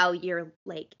how you're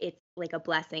like it's like a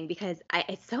blessing because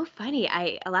it's so funny.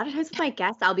 I a lot of times with my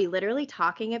guests, I'll be literally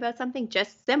talking about something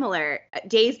just similar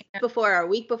days yeah, before or a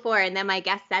week before, and then my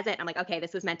guest says it. And I'm like, okay,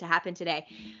 this was meant to happen today.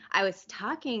 I was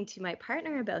talking to my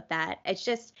partner about that. It's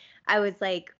just I was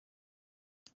like,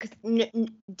 because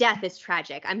death is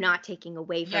tragic. I'm not taking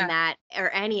away from yeah, that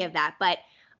or any of that, but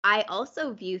I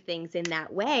also view things in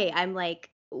that way. I'm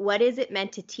like, what is it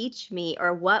meant to teach me,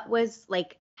 or what was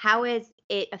like, how is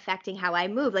it affecting how I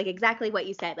move? Like exactly what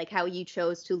you said, like how you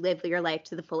chose to live your life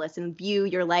to the fullest and view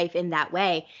your life in that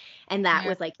way, and that yeah,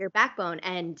 was like your backbone.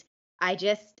 And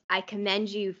I commend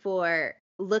you for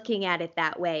looking at it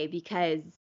that way because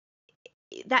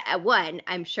that one,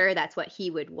 I'm sure that's what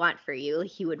he would want for you.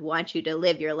 He would want you to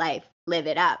live your life, live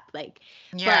it up, like,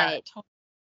 yeah, but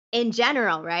in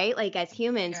general, right? Like as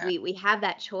humans, yeah, we have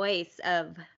that choice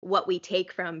of what we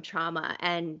take from trauma,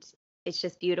 and it's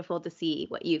just beautiful to see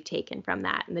what you've taken from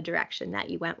that and the direction that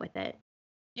you went with it.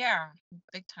 yeah,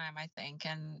 big time, I think.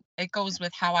 And it goes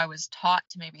with how I was taught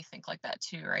to maybe think like that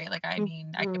too, right? Like, I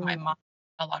mean, I give my Mhm. mom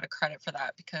a lot of credit for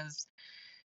that because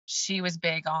she was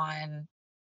big on,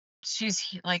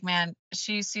 like, man,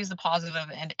 she sees the positive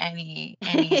in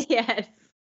Yes.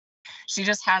 she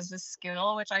just has this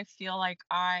skill, which I feel like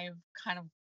I've kind of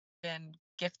been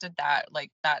gifted that,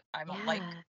 like, that I'm like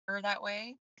Yeah. her that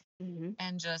way Mhm.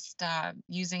 and just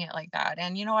using it like that.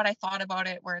 And you know what? I thought about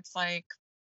it where it's like,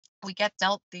 we get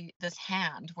dealt this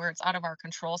hand where it's out of our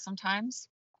control sometimes.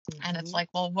 And it's Mhm. like,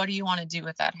 well, what do you want to do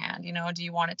with that hand? You know, do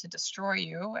you want it to destroy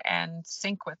you and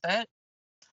sink with it?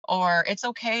 Or it's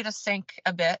okay to sink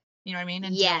a bit, you know what I mean?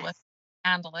 And deal with, Yes.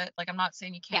 handle it. Like, I'm not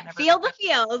saying you Yeah. can't ever Feel the quit.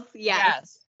 feels. Yes.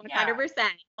 Yes. Yeah.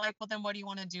 100%. Like, well, then what do you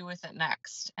want to do with it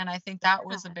next? And I think that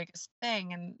was the Yeah. biggest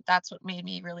thing. And that's what made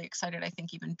me really excited. I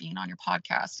think even being on your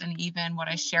podcast and even what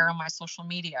I share Yeah. on my social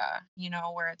media,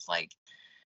 where it's like,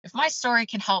 if my story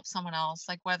can help someone else,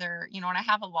 like whether, and I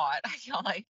have a lot, I feel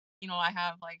like, I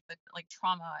have like the like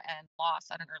trauma and loss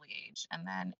at an early age. And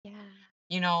then, Yeah.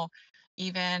 you know,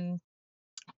 even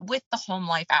with the home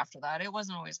life after that, it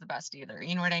wasn't always the best either.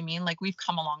 You know what I mean? Like we've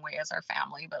come a long way as our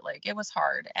family, but like it was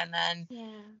hard. And then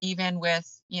Yeah. even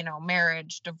with,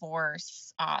 marriage,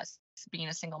 divorce, being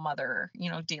a single mother,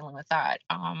 dealing with that.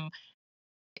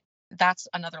 That's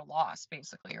another loss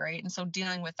basically, right? And so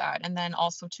dealing with that and then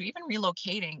also to even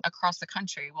relocating across the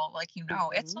country, well, like,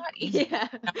 it's Mhm. not easy. Yeah.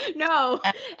 You know? No,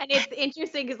 And and it's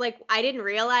interesting because, like, I didn't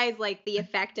realize, like, the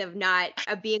effect of not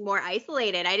of being more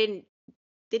isolated. I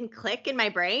didn't click in my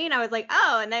brain. I was like,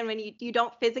 "Oh," and then when you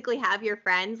don't physically have your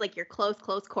friends, like, your close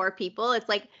core people, it's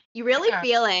like you really yeah,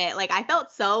 feel it. Like, I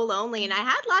felt so lonely, and I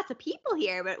had lots of people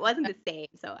here, but it wasn't the same,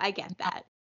 so I get no. that.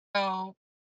 So,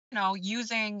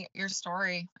 using your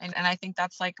story and I think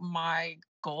that's like my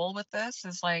goal with this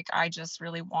is like I just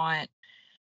really want,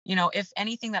 if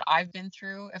anything that I've been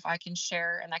through, if I can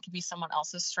share and that could be someone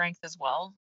else's strength as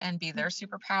well and be their Mhm.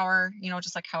 superpower,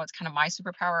 just like how it's kind of my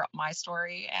superpower, my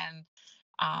story, and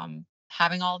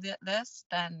having all this,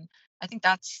 then I think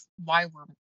that's why we're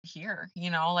here,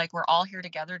 like we're all here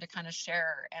together to kind of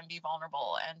share and be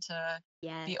vulnerable and to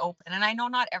Yes. be open. And I know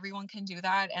not everyone can do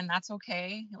that, and that's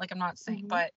okay. Like I'm not saying, Mhm.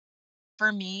 but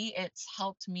for me, it's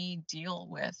helped me deal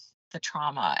with the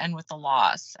trauma and with the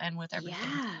loss and with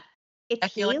everything. Yeah. It's I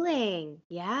feel like healing.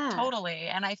 Yeah. totally.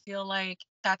 And I feel like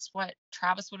that's what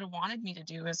Travis would have wanted me to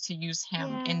do is to use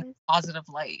him in Yes. positive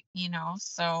light,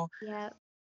 So Yep.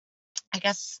 I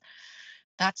guess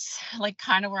that's like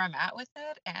kind of where I'm at with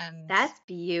it. And That's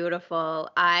beautiful.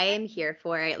 I am here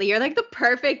for it. Like, you're like the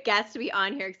perfect guest to be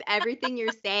on here because everything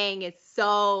you're saying is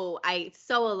I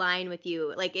so align with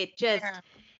you. Like yeah.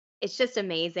 it's just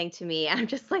amazing to me. I'm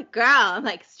just like, girl, I'm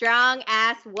like strong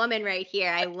ass woman right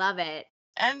here. I love it.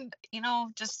 And,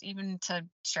 just even to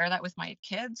share that with my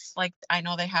kids, like I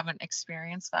know they haven't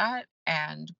experienced that.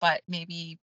 But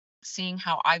maybe seeing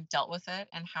how I've dealt with it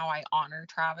and how I honor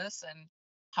Travis and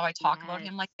how I talk about Yes.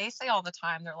 him, like they say all the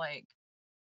time, they're like,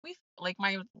 we like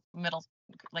my middle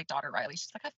like daughter Riley,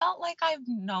 she's like, I felt like I've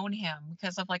known him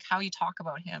because of like how you talk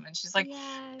about him. And she's like,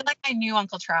 I feel Yes. like I knew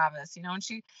Uncle Travis, and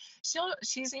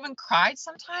she's even cried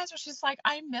sometimes where she's like,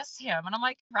 I miss him. And I'm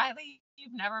like, Riley,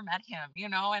 you've never met him,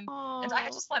 and I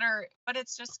Oh, just let her, but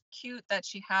it's just cute that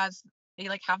they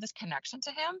like have this connection to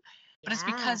him. But it's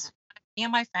yeah. because me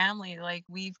and my family, like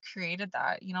we've created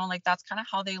that, like that's kind of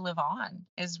how they live on,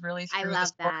 is really I through the love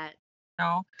story, that. you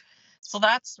know. So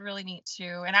that's really neat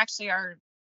too. And actually, our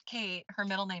Kate, her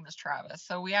middle name is Travis.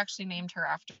 So we actually named her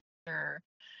after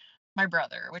my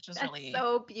brother, which is That's really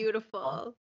so cool.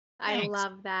 beautiful. I Thanks.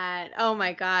 love that. Oh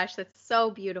my gosh, that's so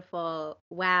beautiful.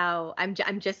 Wow. I'm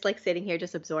just like sitting here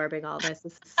just absorbing all this.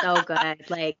 This is so good.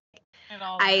 Like It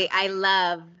all I is.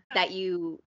 love that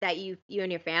you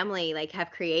and your family like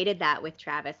have created that with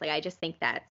Travis. Like I just think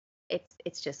that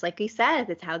it's just like he says,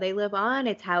 it's how they live on.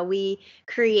 It's how we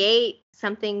create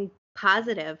something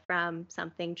positive from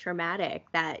something traumatic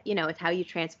that, it's how you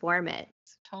transform it.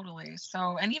 Totally.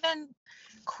 So, and even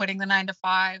quitting the 9 to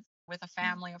 5 with a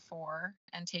family of four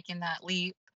and taking that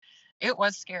leap, it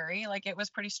was scary. Like it was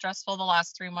pretty stressful the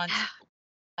last 3 months at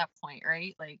that point,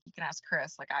 right? Like you can ask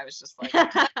Chris. Like I was just like,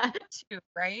 because I too,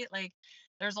 right? Like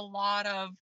there's a lot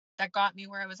of that got me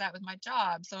where I was at with my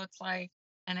job. So it's like,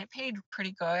 and it paid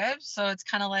pretty good. So it's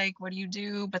kind of like, what do you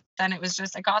do? But then it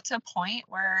got to a point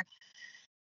where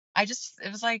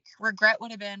it was like regret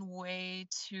would have been way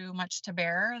too much to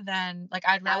bear than like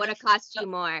I'd That would rather have cost fail, you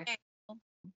more.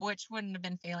 which wouldn't have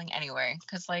been failing anyway,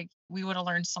 because like we would have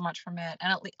learned so much from it.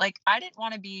 And like I didn't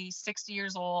want to be 60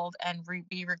 years old and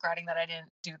be regretting that I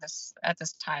didn't do this at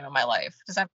this time in my life.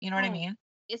 Does that, you know what I Yes. mean?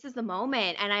 This is the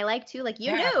moment. And I like to, like,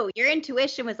 you Yeah. knew your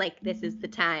intuition was like, this is the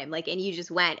time. Like, and you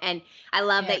just went. And I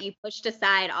love Yeah. that you pushed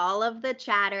aside all of the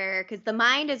chatter because the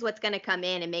mind is what's going to come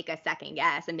in and make us second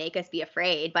guess and make us be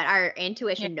afraid. But our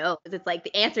Yeah. intuition knows it's like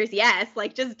the answer is yes,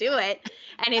 like, just do it.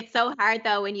 And it's so hard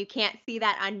though when you can't see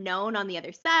that unknown on the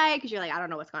other side because you're like, I don't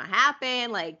know what's going to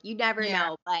happen. Like, you never Yeah.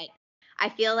 know. But I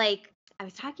feel like I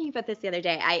was talking about this the other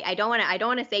day. I don't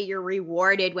want to say you're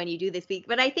rewarded when you do this week,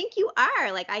 but I think you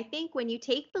are. Like I think when you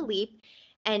take the leap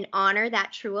and honor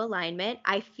that true alignment,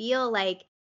 I feel like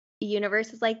the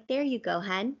universe is like, there you go,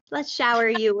 hun. Let's shower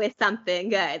you with something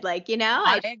good. Like,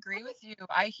 I I agree with you.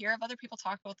 I hear of other people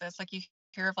talk about this. Like you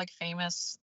hear of like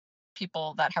famous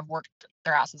people that have worked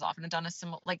their asses off and have done a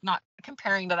similar, like not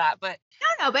comparing to that, but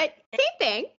don't know, but same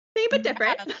thing. Same but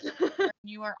different. yeah,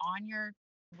 you are on your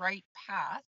right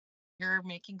path, you're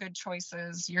making good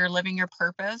choices, you're living your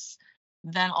purpose,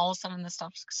 then all of a sudden this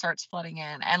stuff starts flooding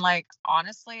in. And like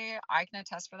honestly, I can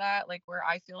attest for that. Like where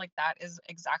I feel like that is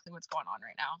exactly what's going on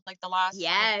right now. Like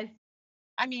Yes.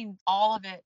 I mean, all of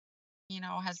it,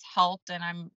 has helped,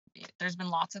 and there's been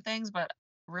lots of things, but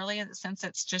really since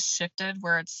it's just shifted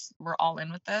where we're all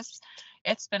in with this,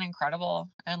 it's been incredible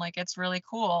and like it's really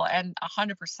cool and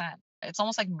 100%. It's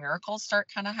almost like miracles start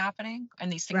kind of happening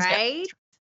and these things get Right?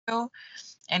 through.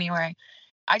 Anyway,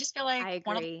 I just feel like I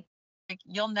one of the agree. like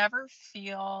you'll never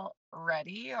feel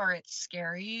ready or it's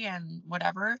scary and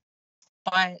whatever,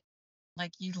 but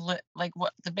like like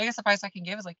what the biggest advice I can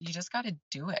give is like you just got to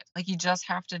do it. Like you just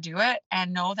have to do it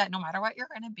and know that no matter what, you're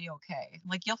going to be okay.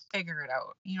 Like you'll figure it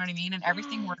out. You know what I mean? And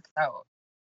everything Yes. works out.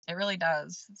 It really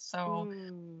does. So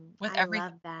with I everything,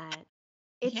 love that.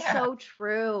 It's yeah, so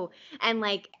true. And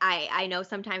like I know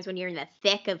sometimes when you're in the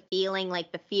thick of feeling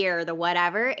like the fear or the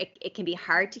whatever, it can be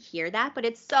hard to hear that, but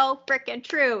it's so freaking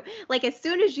true. Like as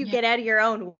soon as you yeah, get out of your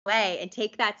own way and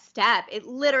take that step, it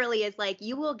literally is like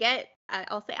you will get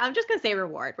I'm just going to say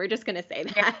reward. We're just going to say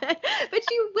yeah, that. But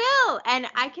you will. And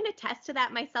I can attest to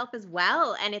that myself as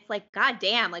well. And it's like god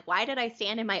damn, like why did I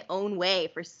stand in my own way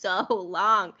for so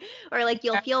long? Or like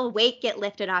you'll yeah, feel a weight get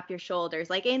lifted off your shoulders.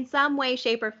 Like in some way,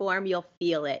 shape, or form, you'll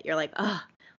feel it. You're like, oh,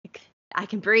 like, I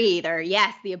can breathe, or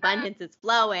yes, the abundance is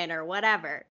flowing, or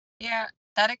whatever. yeah.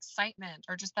 That excitement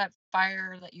or just that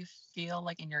fire that you feel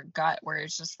like in your gut, where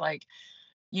it's just like,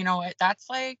 that's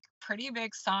like pretty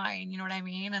big sign. You know what I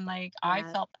mean? And like I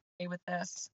Yeah. felt that way with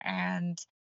this, and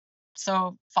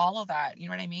so follow that, you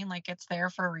know what I mean? Like it's there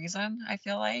for a reason, I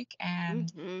feel like.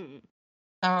 And Hmm.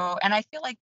 and I feel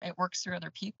like it works through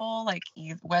other people, like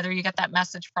whether you get that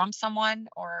message from someone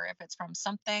or if it's from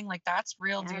something, like that's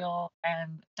real Yep. deal.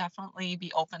 And definitely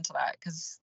be open to that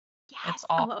because Yes. it's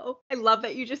all, Oh, I love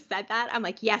that you just said that. I'm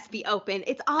like, yes, be open.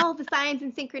 It's all the signs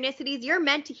and synchronicities. You're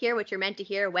meant to hear what you're meant to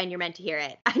hear when you're meant to hear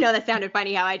it. I know that sounded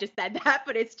funny how I just said that,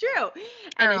 but it's true.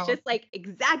 And it's true. just like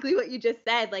exactly what you just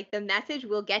said. Like the message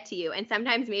will get to you. And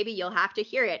sometimes maybe you'll have to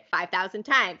hear it 5,000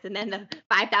 times. And then the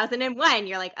 5,001,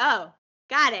 you're like, oh,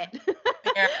 Got it.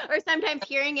 Yeah. Or sometimes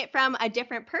hearing it from a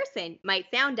different person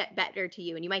might sound better to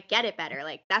you and you might get it better.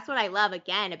 Like that's what I love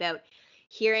again about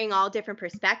hearing all different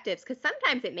perspectives because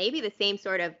sometimes it may be the same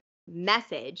sort of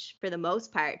message for the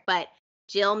most part, but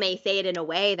Jill may say it in a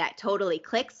way that totally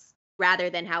clicks rather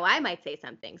than how I might say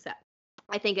something. So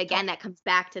I think again that comes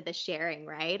back to the sharing,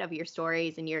 right, of your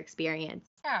stories and your experience.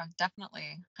 Yeah, definitely.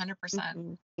 100%.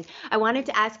 Mhm. I wanted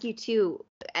to ask you too.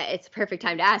 It's a perfect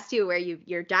time to ask too, where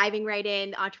you're diving right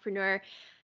in, entrepreneur.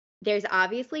 There's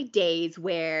obviously days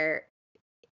where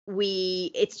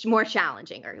it's more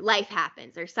challenging or life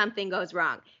happens or something goes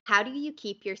wrong. How do you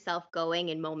keep yourself going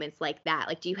in moments like that?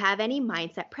 Like, do you have any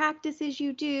mindset practices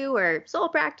you do or soul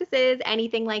practices,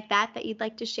 anything like that that you'd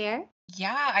like to share?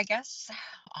 Yeah, I guess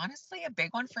honestly, a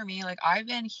big one for me, like I've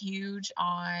been huge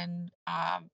on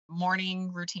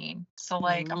morning routine. So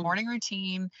like a Mm, morning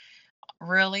routine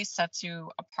really sets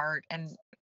you apart and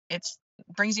it's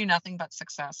brings you nothing but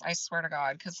success. I swear to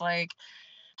God, because like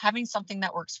having something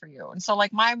that works for you. And so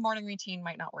like my morning routine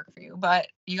might not work for you, but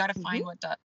you got to mhm. find what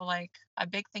does. So, like a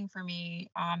big thing for me,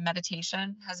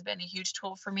 meditation has been a huge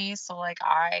tool for me. So like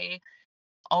I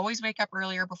always wake up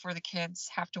earlier before the kids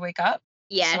have to wake up.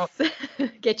 Yes. So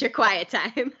Get your quiet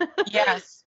time.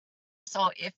 yes. So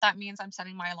if that means I'm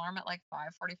setting my alarm at like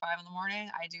 5:45 in the morning,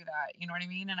 I do that. You know what I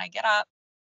mean? And I get up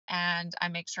and I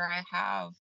make sure I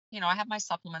have, I have my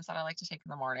supplements that I like to take in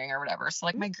the morning or whatever. So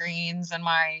like Mm, my greens and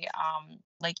my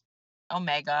like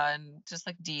omega and just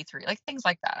like D3, like things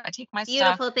like that. I take my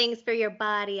stuff. Beautiful things for your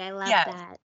body. I love Yes.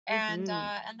 that. And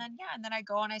Mhm. then yeah, and then I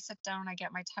go and I sit down, I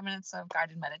get my 10 minutes of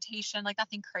guided meditation, like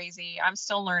nothing crazy. I'm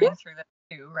still learning through this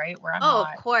too, right? Where I'm Oh,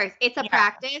 of not, course. It's a yeah,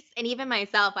 practice. And even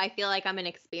myself, I feel like I'm an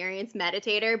experienced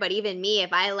meditator. But even me,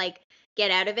 if I like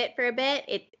get out of it for a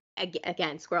bit,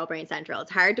 again, squirrel brain central.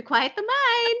 It's hard to quiet the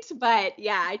mind. But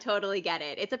yeah, I totally get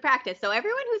it. It's a practice. So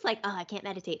everyone who's like, oh, I can't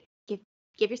meditate,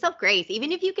 give yourself grace.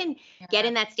 Even if you can get yeah,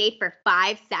 in that state for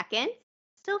 5 seconds,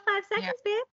 still five yeah, seconds,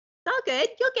 babe. It's all good.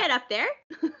 You'll get up there.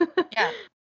 yeah.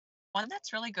 One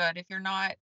that's really good if you're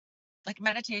not like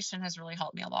meditation has really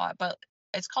helped me a lot, but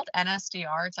it's called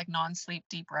NSDR. It's like non-sleep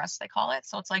deep rest, they call it.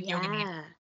 So it's like yoga nidra, Yeah.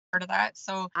 heard of that?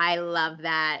 So I love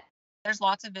that. there's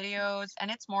lots of videos and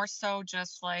it's more so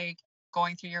just like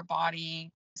going through your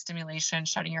body, stimulation,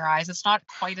 shutting your eyes. It's not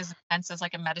quite as intense as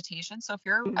like a meditation. So if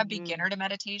you're a Mhm. beginner to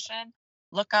meditation,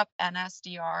 look up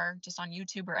NSDR just on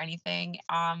YouTube or anything.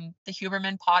 The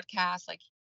Huberman podcast, like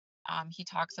he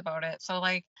talks about it. So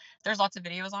like there's lots of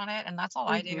videos on it and that's all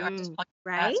I do. I just Mhm. plug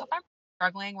that. Right? So if I'm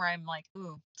struggling where I'm like,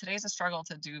 ooh, today's a struggle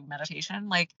to do meditation,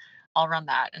 like I'll run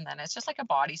that. And then it's just like a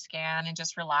body scan and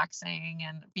just relaxing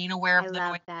and being aware I of the love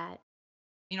noise. that.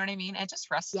 You know what I mean? It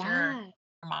just rests Yeah. your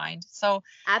mind. So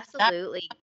that Absolutely.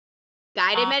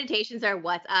 Guided um meditations are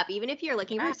what's up. Even if you're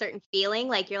looking for yeah, a certain feeling,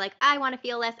 like you're like, I want to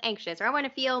feel less anxious or I want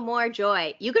to feel more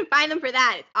joy. You can find them for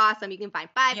that. It's awesome. You can find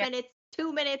five yeah, minutes,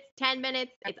 2 minutes, 10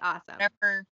 minutes. It's awesome.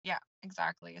 whatever. Yeah,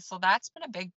 exactly. So that's been a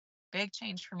big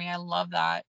change for me. I love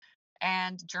that.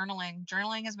 And journaling.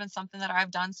 Journaling has been something that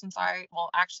I've done since I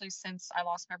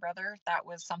lost my brother. That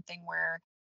was something where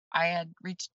I had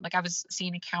reached, like, I was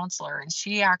seeing a counselor, and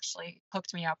she actually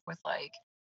hooked me up with like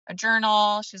a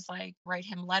journal. She's like, write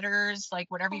him letters,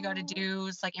 like, whatever you got to Oh, do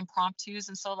is like impromptus.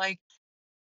 And so, like,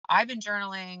 I've been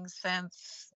journaling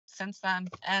since then,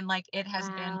 and like, it has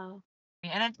been, wow.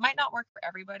 and it might not work for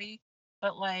everybody,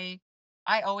 but like,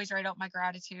 I always write out my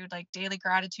gratitude, like daily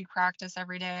gratitude practice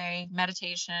every day,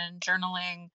 meditation,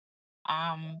 journaling.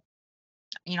 um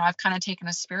I've kind of taken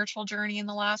a spiritual journey in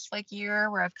the last like year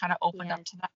where I've kind of opened up Yes.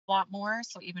 to that a lot more.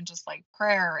 So even just like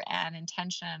prayer and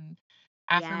intention,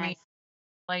 affirmation, Yes.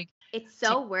 like It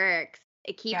take, so works.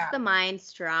 It keeps yeah, the mind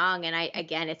strong. And I,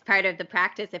 again, it's part of the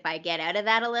practice. If I get out of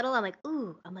that a little, I'm like,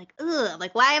 ooh, I'm like, ugh, I'm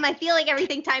like, why am I feeling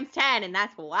everything times 10? And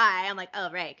that's why I'm like,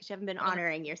 oh, right. Cause you haven't been totally.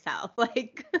 honoring yourself.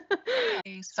 Like,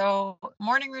 Okay, so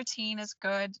morning routine is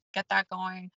good. Get that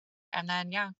going. And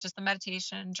then yeah, just the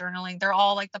meditation, journaling. They're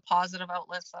all like the positive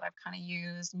outlets that I've kind of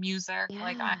used. Music,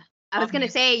 like I yeah. I was love gonna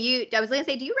music. say I was gonna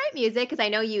say, do you write music? Because I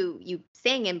know you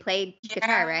sing and play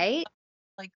guitar, Yeah. right?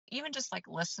 Like even just like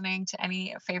listening to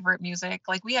any favorite music.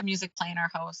 Like we have music playing our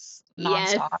house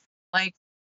Yes. nonstop. Like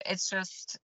it's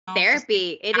just, just being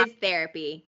Therapy. It is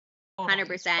therapy.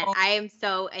 totally. 100%. So I am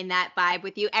so in that vibe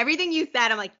with you. Everything you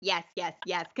said, I'm like, yes, yes,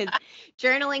 yes. Because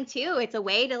journaling too, it's a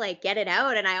way to like get it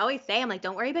out. And I always say, I'm like,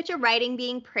 don't worry about your writing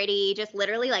being pretty. Just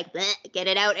literally like bleh, get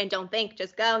it out and don't think.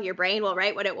 Just go. Your brain will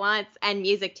write what it wants. And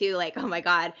music too. Like, oh my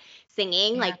God,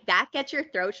 singing yeah, like that gets your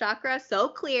throat chakra so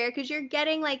clear because you're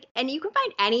getting like, and you can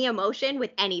find any emotion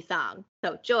with any song.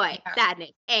 So joy, yeah,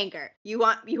 sadness, anger. You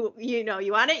want you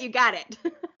want it, you got it.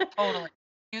 totally.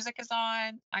 music is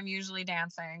on, I'm usually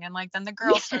dancing, and like then the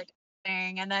girls start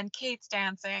dancing, and then Kate's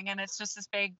dancing, and it's just this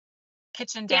big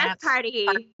kitchen Dance dance.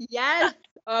 party. Yes.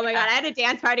 Oh my Yeah, God. I had a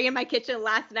dance party in my kitchen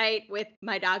last night with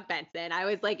my dog Benson. I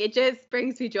was like, it just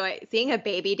brings me joy. Seeing a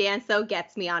baby dance though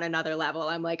gets me on another level.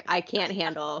 I'm like, I can't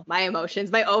handle my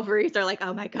emotions. My ovaries are like,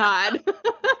 oh my God.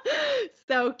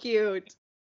 So cute.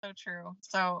 so true.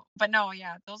 So, but no,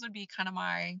 yeah, those would be kind of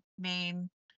my main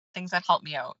things that help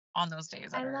me out on those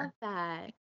days that I love are.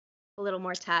 that. A little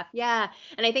more tough. Yeah.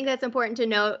 And I think that's important to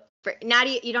note for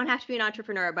not you don't have to be an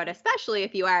entrepreneur, but especially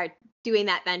if you are doing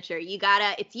that venture, you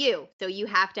gotta, it's you. So you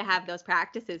have to have those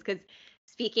practices because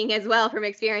speaking as well from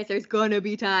experience, there's gonna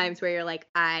be times where you're like,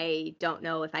 I don't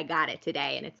know if I got it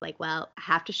today. And it's like, well, I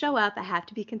have to show up. I have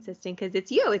to be consistent because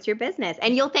it's you, it's your business.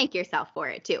 And you'll thank yourself for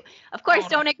it too. Of course, Totally.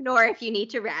 don't ignore if you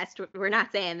need to rest. We're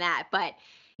not saying that, but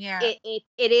Yeah,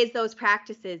 it is those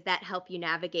practices that help you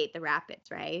navigate the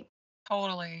rapids, right?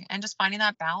 totally. And just finding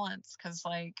that balance because,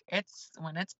 like, it's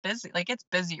when it's busy, like, it's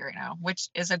busy right now, which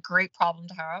is a great problem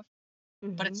to have.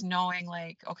 But Hmm. it's knowing,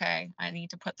 like, okay, I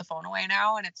need to put the phone away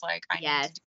now. And it's like, I need to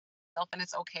Yes. do stuff. And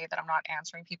it's okay that I'm not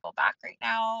answering people back right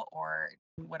now or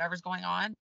whatever's going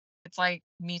on. It's like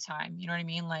me time, you know what I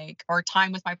mean? Like, or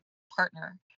time with my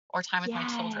partner or time with my Yes.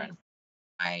 children.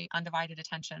 My undivided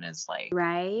attention is like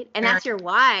Right? And very, that's your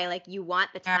why, like, you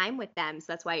want the yeah, time with them,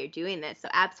 so that's why you're doing this, so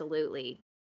absolutely.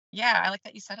 yeah, I like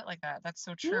that you said it like that. That's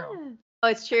so true. Yeah. Oh,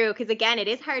 it's true. Because again, it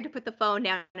is hard to put the phone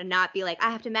down and not be like,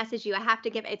 "I have to message you, I have to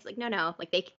give" it's like, "No, no,"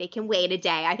 like, they can wait a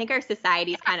day. I think our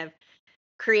society's kind of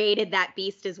created that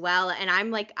beast as well, and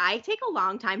I'm like, I take a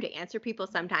long time to answer people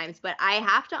sometimes, but I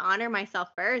have to honor myself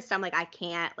first. I'm like, I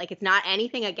can't like, it's not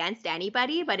anything against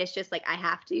anybody, but it's just like, I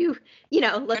have to,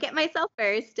 Good. look at myself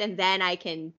first, and then I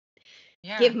can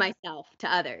Yeah. give myself to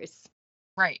others.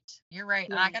 Right. You're right.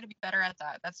 And I Yeah. got to be better at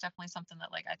that. That's definitely something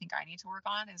that like I think I need to work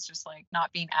on is just like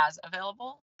not being as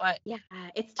available, but Yeah,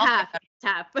 it's I'll get tough, better. it's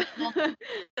tough. Well,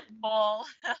 full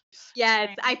Yes,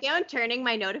 train. I found turning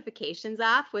my notifications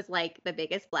off was, like, the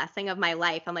biggest blessing of my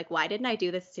life. I'm like, "Why didn't I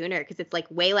do this sooner?" Because it's, like,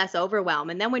 way less overwhelm,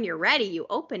 and then when you're ready, you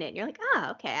open it, and you're like, "Oh,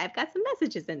 okay, I've got some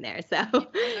messages in there." So,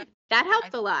 Yeah. that helps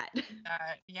I a lot.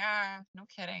 yeah, no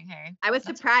kidding. Hey, I was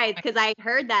that's surprised my- because I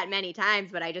heard that many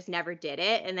times, but I just never did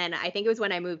it, and then I think it was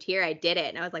when I moved here, I did it,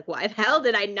 and I was like, "Why the hell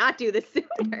did I not do this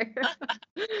sooner?"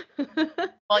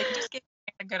 well, you just gave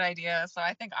me a good idea. So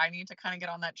I think I need to kind of get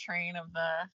on that train of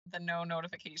the no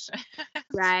notification.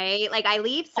 Right? Like, I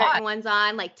leave Lot. certain ones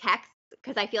on, like text,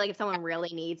 because I feel like if someone really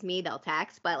needs me, they'll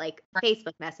text, but, like, Right.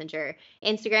 Facebook Messenger,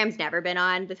 Instagram's never been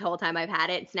on this whole time I've had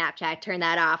it, Snapchat, turn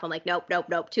that off. I'm like, "Nope, nope,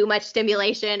 nope, too much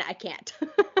stimulation, I can't."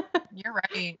 You're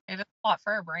right. It is a lot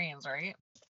for our brains, right?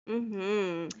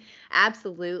 Mhm.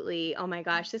 Absolutely. Oh my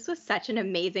gosh, this was such an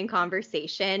amazing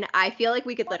conversation. I feel like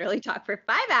we could literally talk for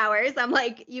 5 hours. I'm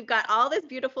like, you've got all this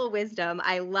beautiful wisdom.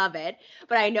 I love it.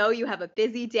 But I know you have a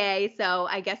busy day, so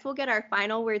I guess we'll get our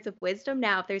final words of wisdom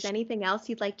now. If there's anything else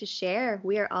you'd like to share,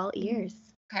 we are all ears.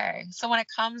 Okay. So when it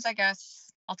comes, I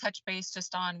guess I'll touch base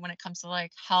just on when it comes to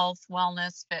like health,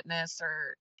 wellness, fitness,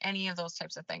 or any of those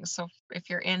types of things. So if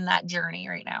you're in that journey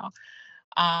right now,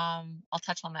 I'll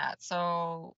touch on that.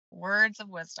 So words of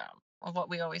wisdom of what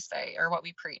we always say or what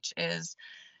we preach is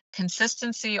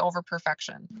consistency over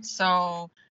perfection.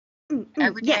 So Mm,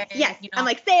 mm, every yes, day, yes. I'm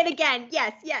like, say it again.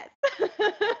 Yes, yes.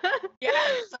 yeah.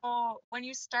 So when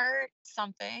you start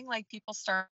something, like people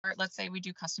start, let's say we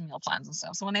do custom meal plans and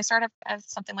stuff. So when they start up as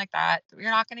something like that, you're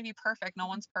not going to be perfect. No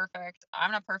one's perfect.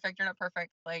 I'm not perfect. You're not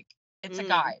perfect. Like it's a Mm,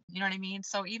 guide. You know what I mean?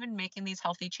 So even making these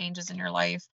healthy changes in your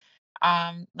life,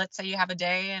 let's say you have a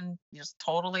day and you just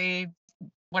totally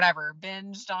whatever,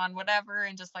 binged on whatever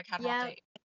and just like had an off yep. day.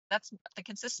 That's the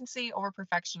consistency over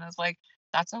perfection is like,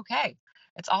 that's okay.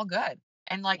 It's all good.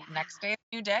 And like Yeah. next day,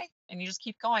 new day, and you just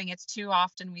keep going. It's too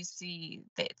often we see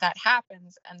that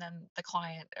happens, and then the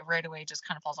client right away just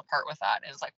kind of falls apart with that.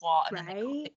 It's like, well, and then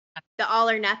Right? The all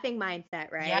or nothing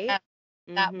mindset, yeah, right?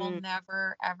 that will Mhm.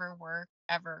 never ever work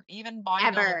ever. Even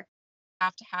bodybuilders Ever.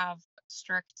 have to have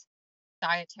strict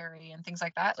dietary and things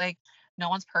like that. Like no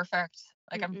one's perfect.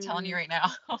 Like I'm telling you Mm-mm. right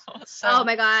now. Oh So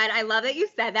my God. I love that you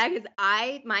said that because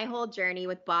my whole journey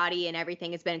with body and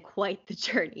everything has been quite the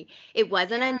journey. It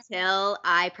wasn't yeah, until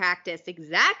I practiced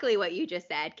exactly what you just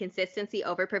said, consistency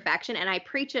over perfection. And I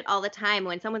preach it all the time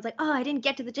when someone's like, oh, I didn't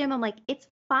get to the gym. I'm like, it's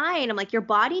fine. I'm like, your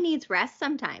body needs rest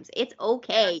sometimes. It's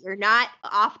yeah, okay. You're not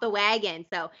off the wagon.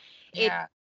 So it's yeah.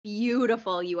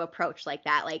 beautiful you approach like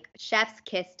that. Like chef's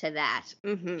kiss to that.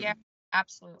 Yeah, Hmm.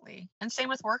 absolutely. And same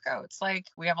with workouts. Like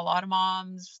we have a lot of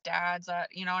moms, dads, and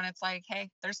it's like, hey,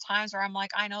 there's times where I'm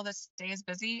like, I know this day is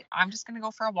busy. I'm just gonna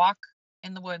go for a walk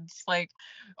in the woods, like,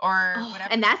 or Oh,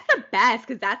 whatever. and that's the best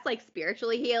because that's like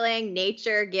spiritually healing,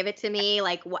 nature, give it to me.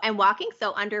 Like, and walking's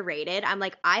so underrated. I'm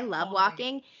like, I love Totally.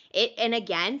 walking. And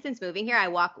again, since moving here, I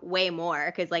walk way more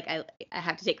because like I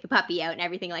have to take the puppy out and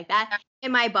everything like that. Yeah,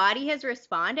 And my body has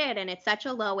responded, and it's such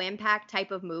a low impact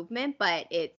type of movement, but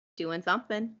it's doing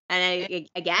something. And it,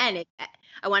 again,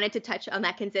 I wanted to touch on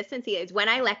that consistency. Is when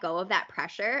I let go of that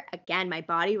pressure, again, my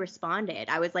body responded.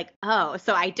 I was like, oh,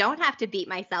 so I don't have to beat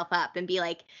myself up and be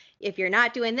like, if you're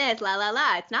not doing this, la la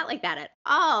la. It's not like that at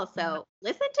all. no, So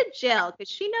listen to Jill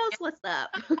because she knows yeah, what's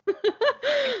up.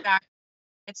 exactly.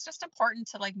 It's just important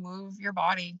to like move your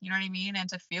body, you know what I mean? And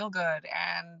to feel good.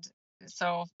 And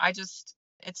so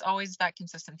it's always that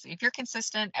consistency. If you're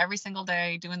consistent every single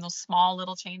day doing those small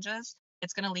little changes,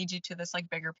 it's going to lead you to this like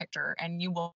bigger picture, and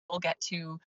you will get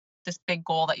to this big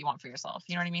goal that you want for yourself.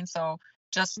 You know what I mean? So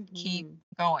just keep Mhm.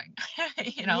 going, like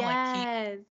keep,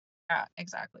 Yes. yeah,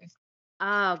 exactly.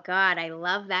 Oh God, I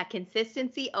love that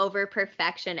consistency over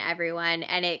perfection, everyone.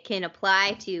 And it can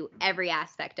apply to every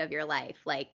aspect of your life.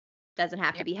 Like, doesn't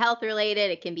have Yeah. to be health related,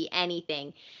 it can be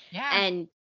anything. Yeah. And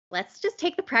let's just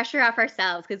take the pressure off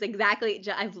ourselves because exactly,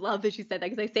 I love that you said that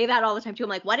because I say that all the time too. I'm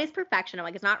like, what is perfection? I'm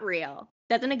like, it's not real.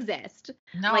 Doesn't exist.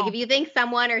 I'm like, if No. you think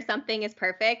someone or something is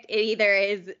perfect, it either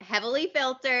is heavily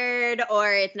filtered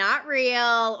or it's not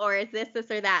real or it's this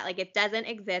or that. Like it doesn't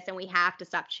exist. And we have to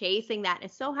stop chasing that. And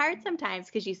it's so hard sometimes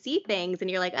because you see things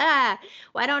and you're like,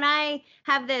 why don't I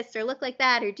have this or look like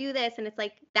that or do this? And it's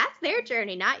like, that's their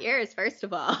journey, not yours, first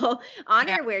of all. Yeah.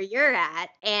 Honor where you're at.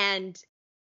 And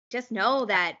just know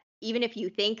that even if you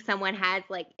think someone has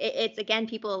like it's again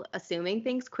people assuming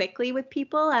things quickly with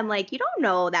people. I'm like, you don't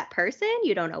know that person,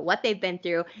 you don't know what they've been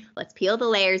through. Let's peel the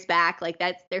layers back. Like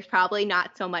that's there's probably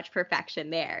not so much perfection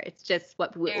there. It's just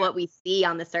Yeah. what we see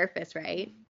on the surface,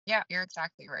 right? Yeah, you're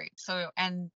exactly right. So,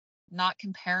 and not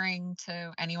comparing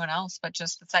to anyone else, but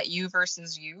just it's that you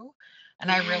versus you. And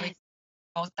I really Yes.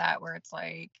 promote that where it's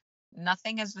like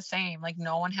nothing is the same. Like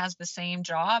no one has the same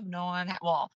job.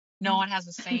 No one has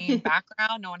the same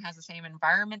background. No one has the same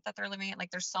environment that they're living in.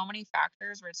 Like there's so many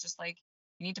factors where it's just like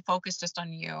you need to focus just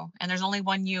on you. And there's only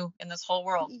one you in this whole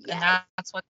world. And Yes,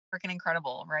 that's what's freaking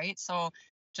incredible, right? So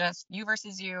just you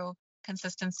versus you,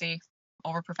 consistency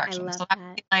over I perfection. love So that's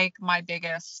that. like my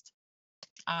biggest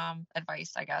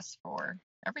advice, I guess, for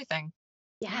everything.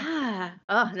 Yeah. Yeah.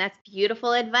 Oh, and that's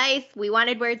beautiful advice. We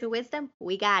wanted words of wisdom,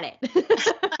 we got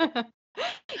it.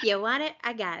 You want it?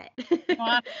 I got You it.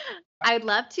 want- I would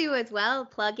love to as well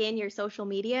plug in your social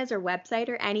medias or website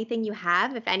or anything you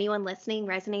have. If anyone listening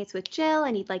resonates with Jill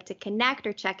and you'd like to connect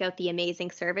or check out the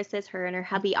amazing services her and her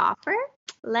hubby offer,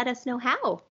 let us know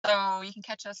how. So you can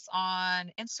catch us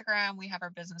on Instagram. We have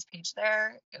our business page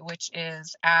there, which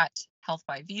is at Health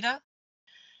by Vita.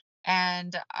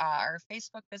 And our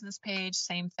Facebook business page,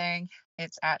 same thing.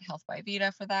 It's at Health by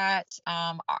Vita for that.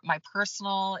 My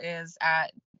personal is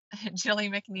at Jilly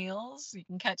McNeil's. You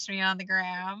can catch me on the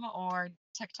gram or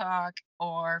TikTok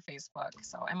or Facebook.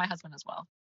 So, and my husband as well.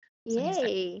 So he's there.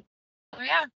 Yay. So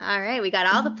yeah. All right, we got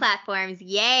all the platforms.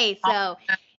 Yay. All- So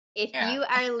if Yeah. you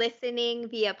are listening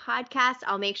via podcast,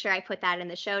 I'll make sure I put that in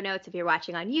the show notes. If you're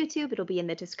watching on YouTube, it'll be in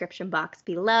the description box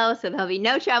below. So there'll be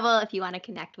no trouble if you want to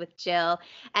connect with Jill.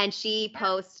 And she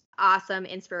posts awesome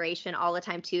inspiration all the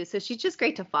time too. So she's just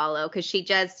great to follow because she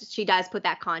does put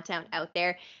that content out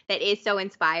there that is so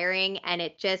inspiring, and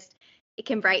it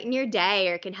can brighten your day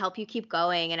or it can help you keep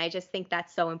going. And I just think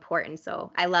that's so important.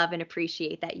 So I love and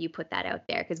appreciate that you put that out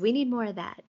there because we need more of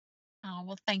that. Oh,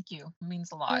 well, thank you. It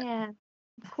means a lot. Yeah.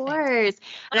 Of Thanks. course.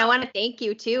 And I want to thank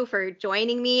you too for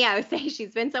joining me. I would say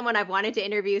she's been someone I've wanted to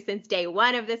interview since day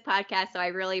one of this podcast. So I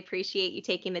really appreciate you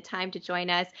taking the time to join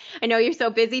us. I know you're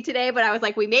so busy today, but I was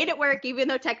like, we made it work. Even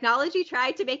though technology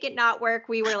tried to make it not work,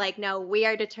 we were like, no, we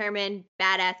are determined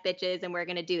badass bitches and we're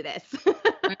going to do this.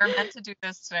 We were meant to do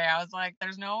this today. I was like,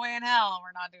 there's no way in hell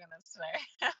we're not doing this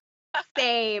today.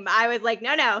 Same. I was like,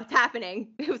 no, it's happening.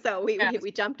 So Yes.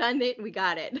 we jumped on it and we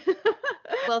got it. Well,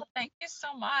 Well, thank you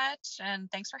so much, and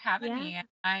thanks for having yeah. me.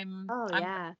 Oh, I'm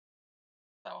yeah.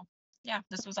 so yeah,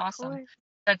 this was Of awesome. course.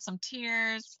 Had some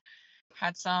tears,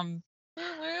 had some woo-woo,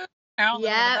 a little bit of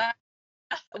Yeah.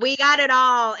 that. We got it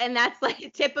all. And that's like a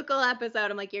typical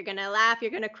episode. I'm like, you're going to laugh,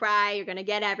 you're going to cry, you're going to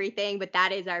get everything. But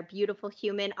that is our beautiful,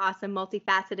 human, awesome,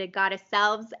 multifaceted goddess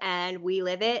selves. And we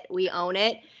live it, we own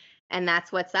it. And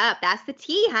that's what's up. That's the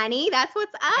tea, honey. That's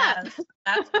what's up. Yes,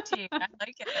 that's the tea. I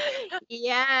like it.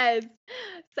 Yes.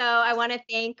 So I want to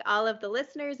thank all of the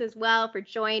listeners as well for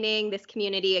joining. This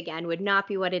community, again, would not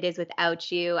be what it is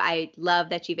without you. I love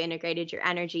that you've integrated your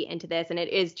energy into this, and it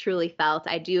is truly felt.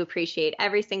 I do appreciate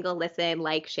every single listen,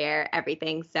 like, share,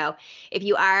 everything. So if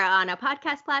you are on a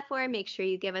podcast platform, make sure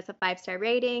you give us a 5-star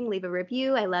rating, leave a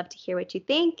review. I love to hear what you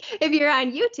think. If you're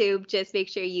on YouTube, just make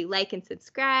sure you like and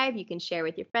subscribe. You can share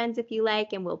with your friends if you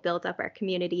like, and we'll build up our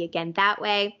community again that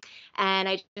way. And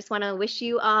I just want to wish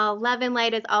you all love and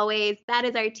light as always. That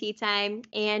is our tea time,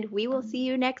 and we will see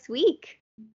you next week.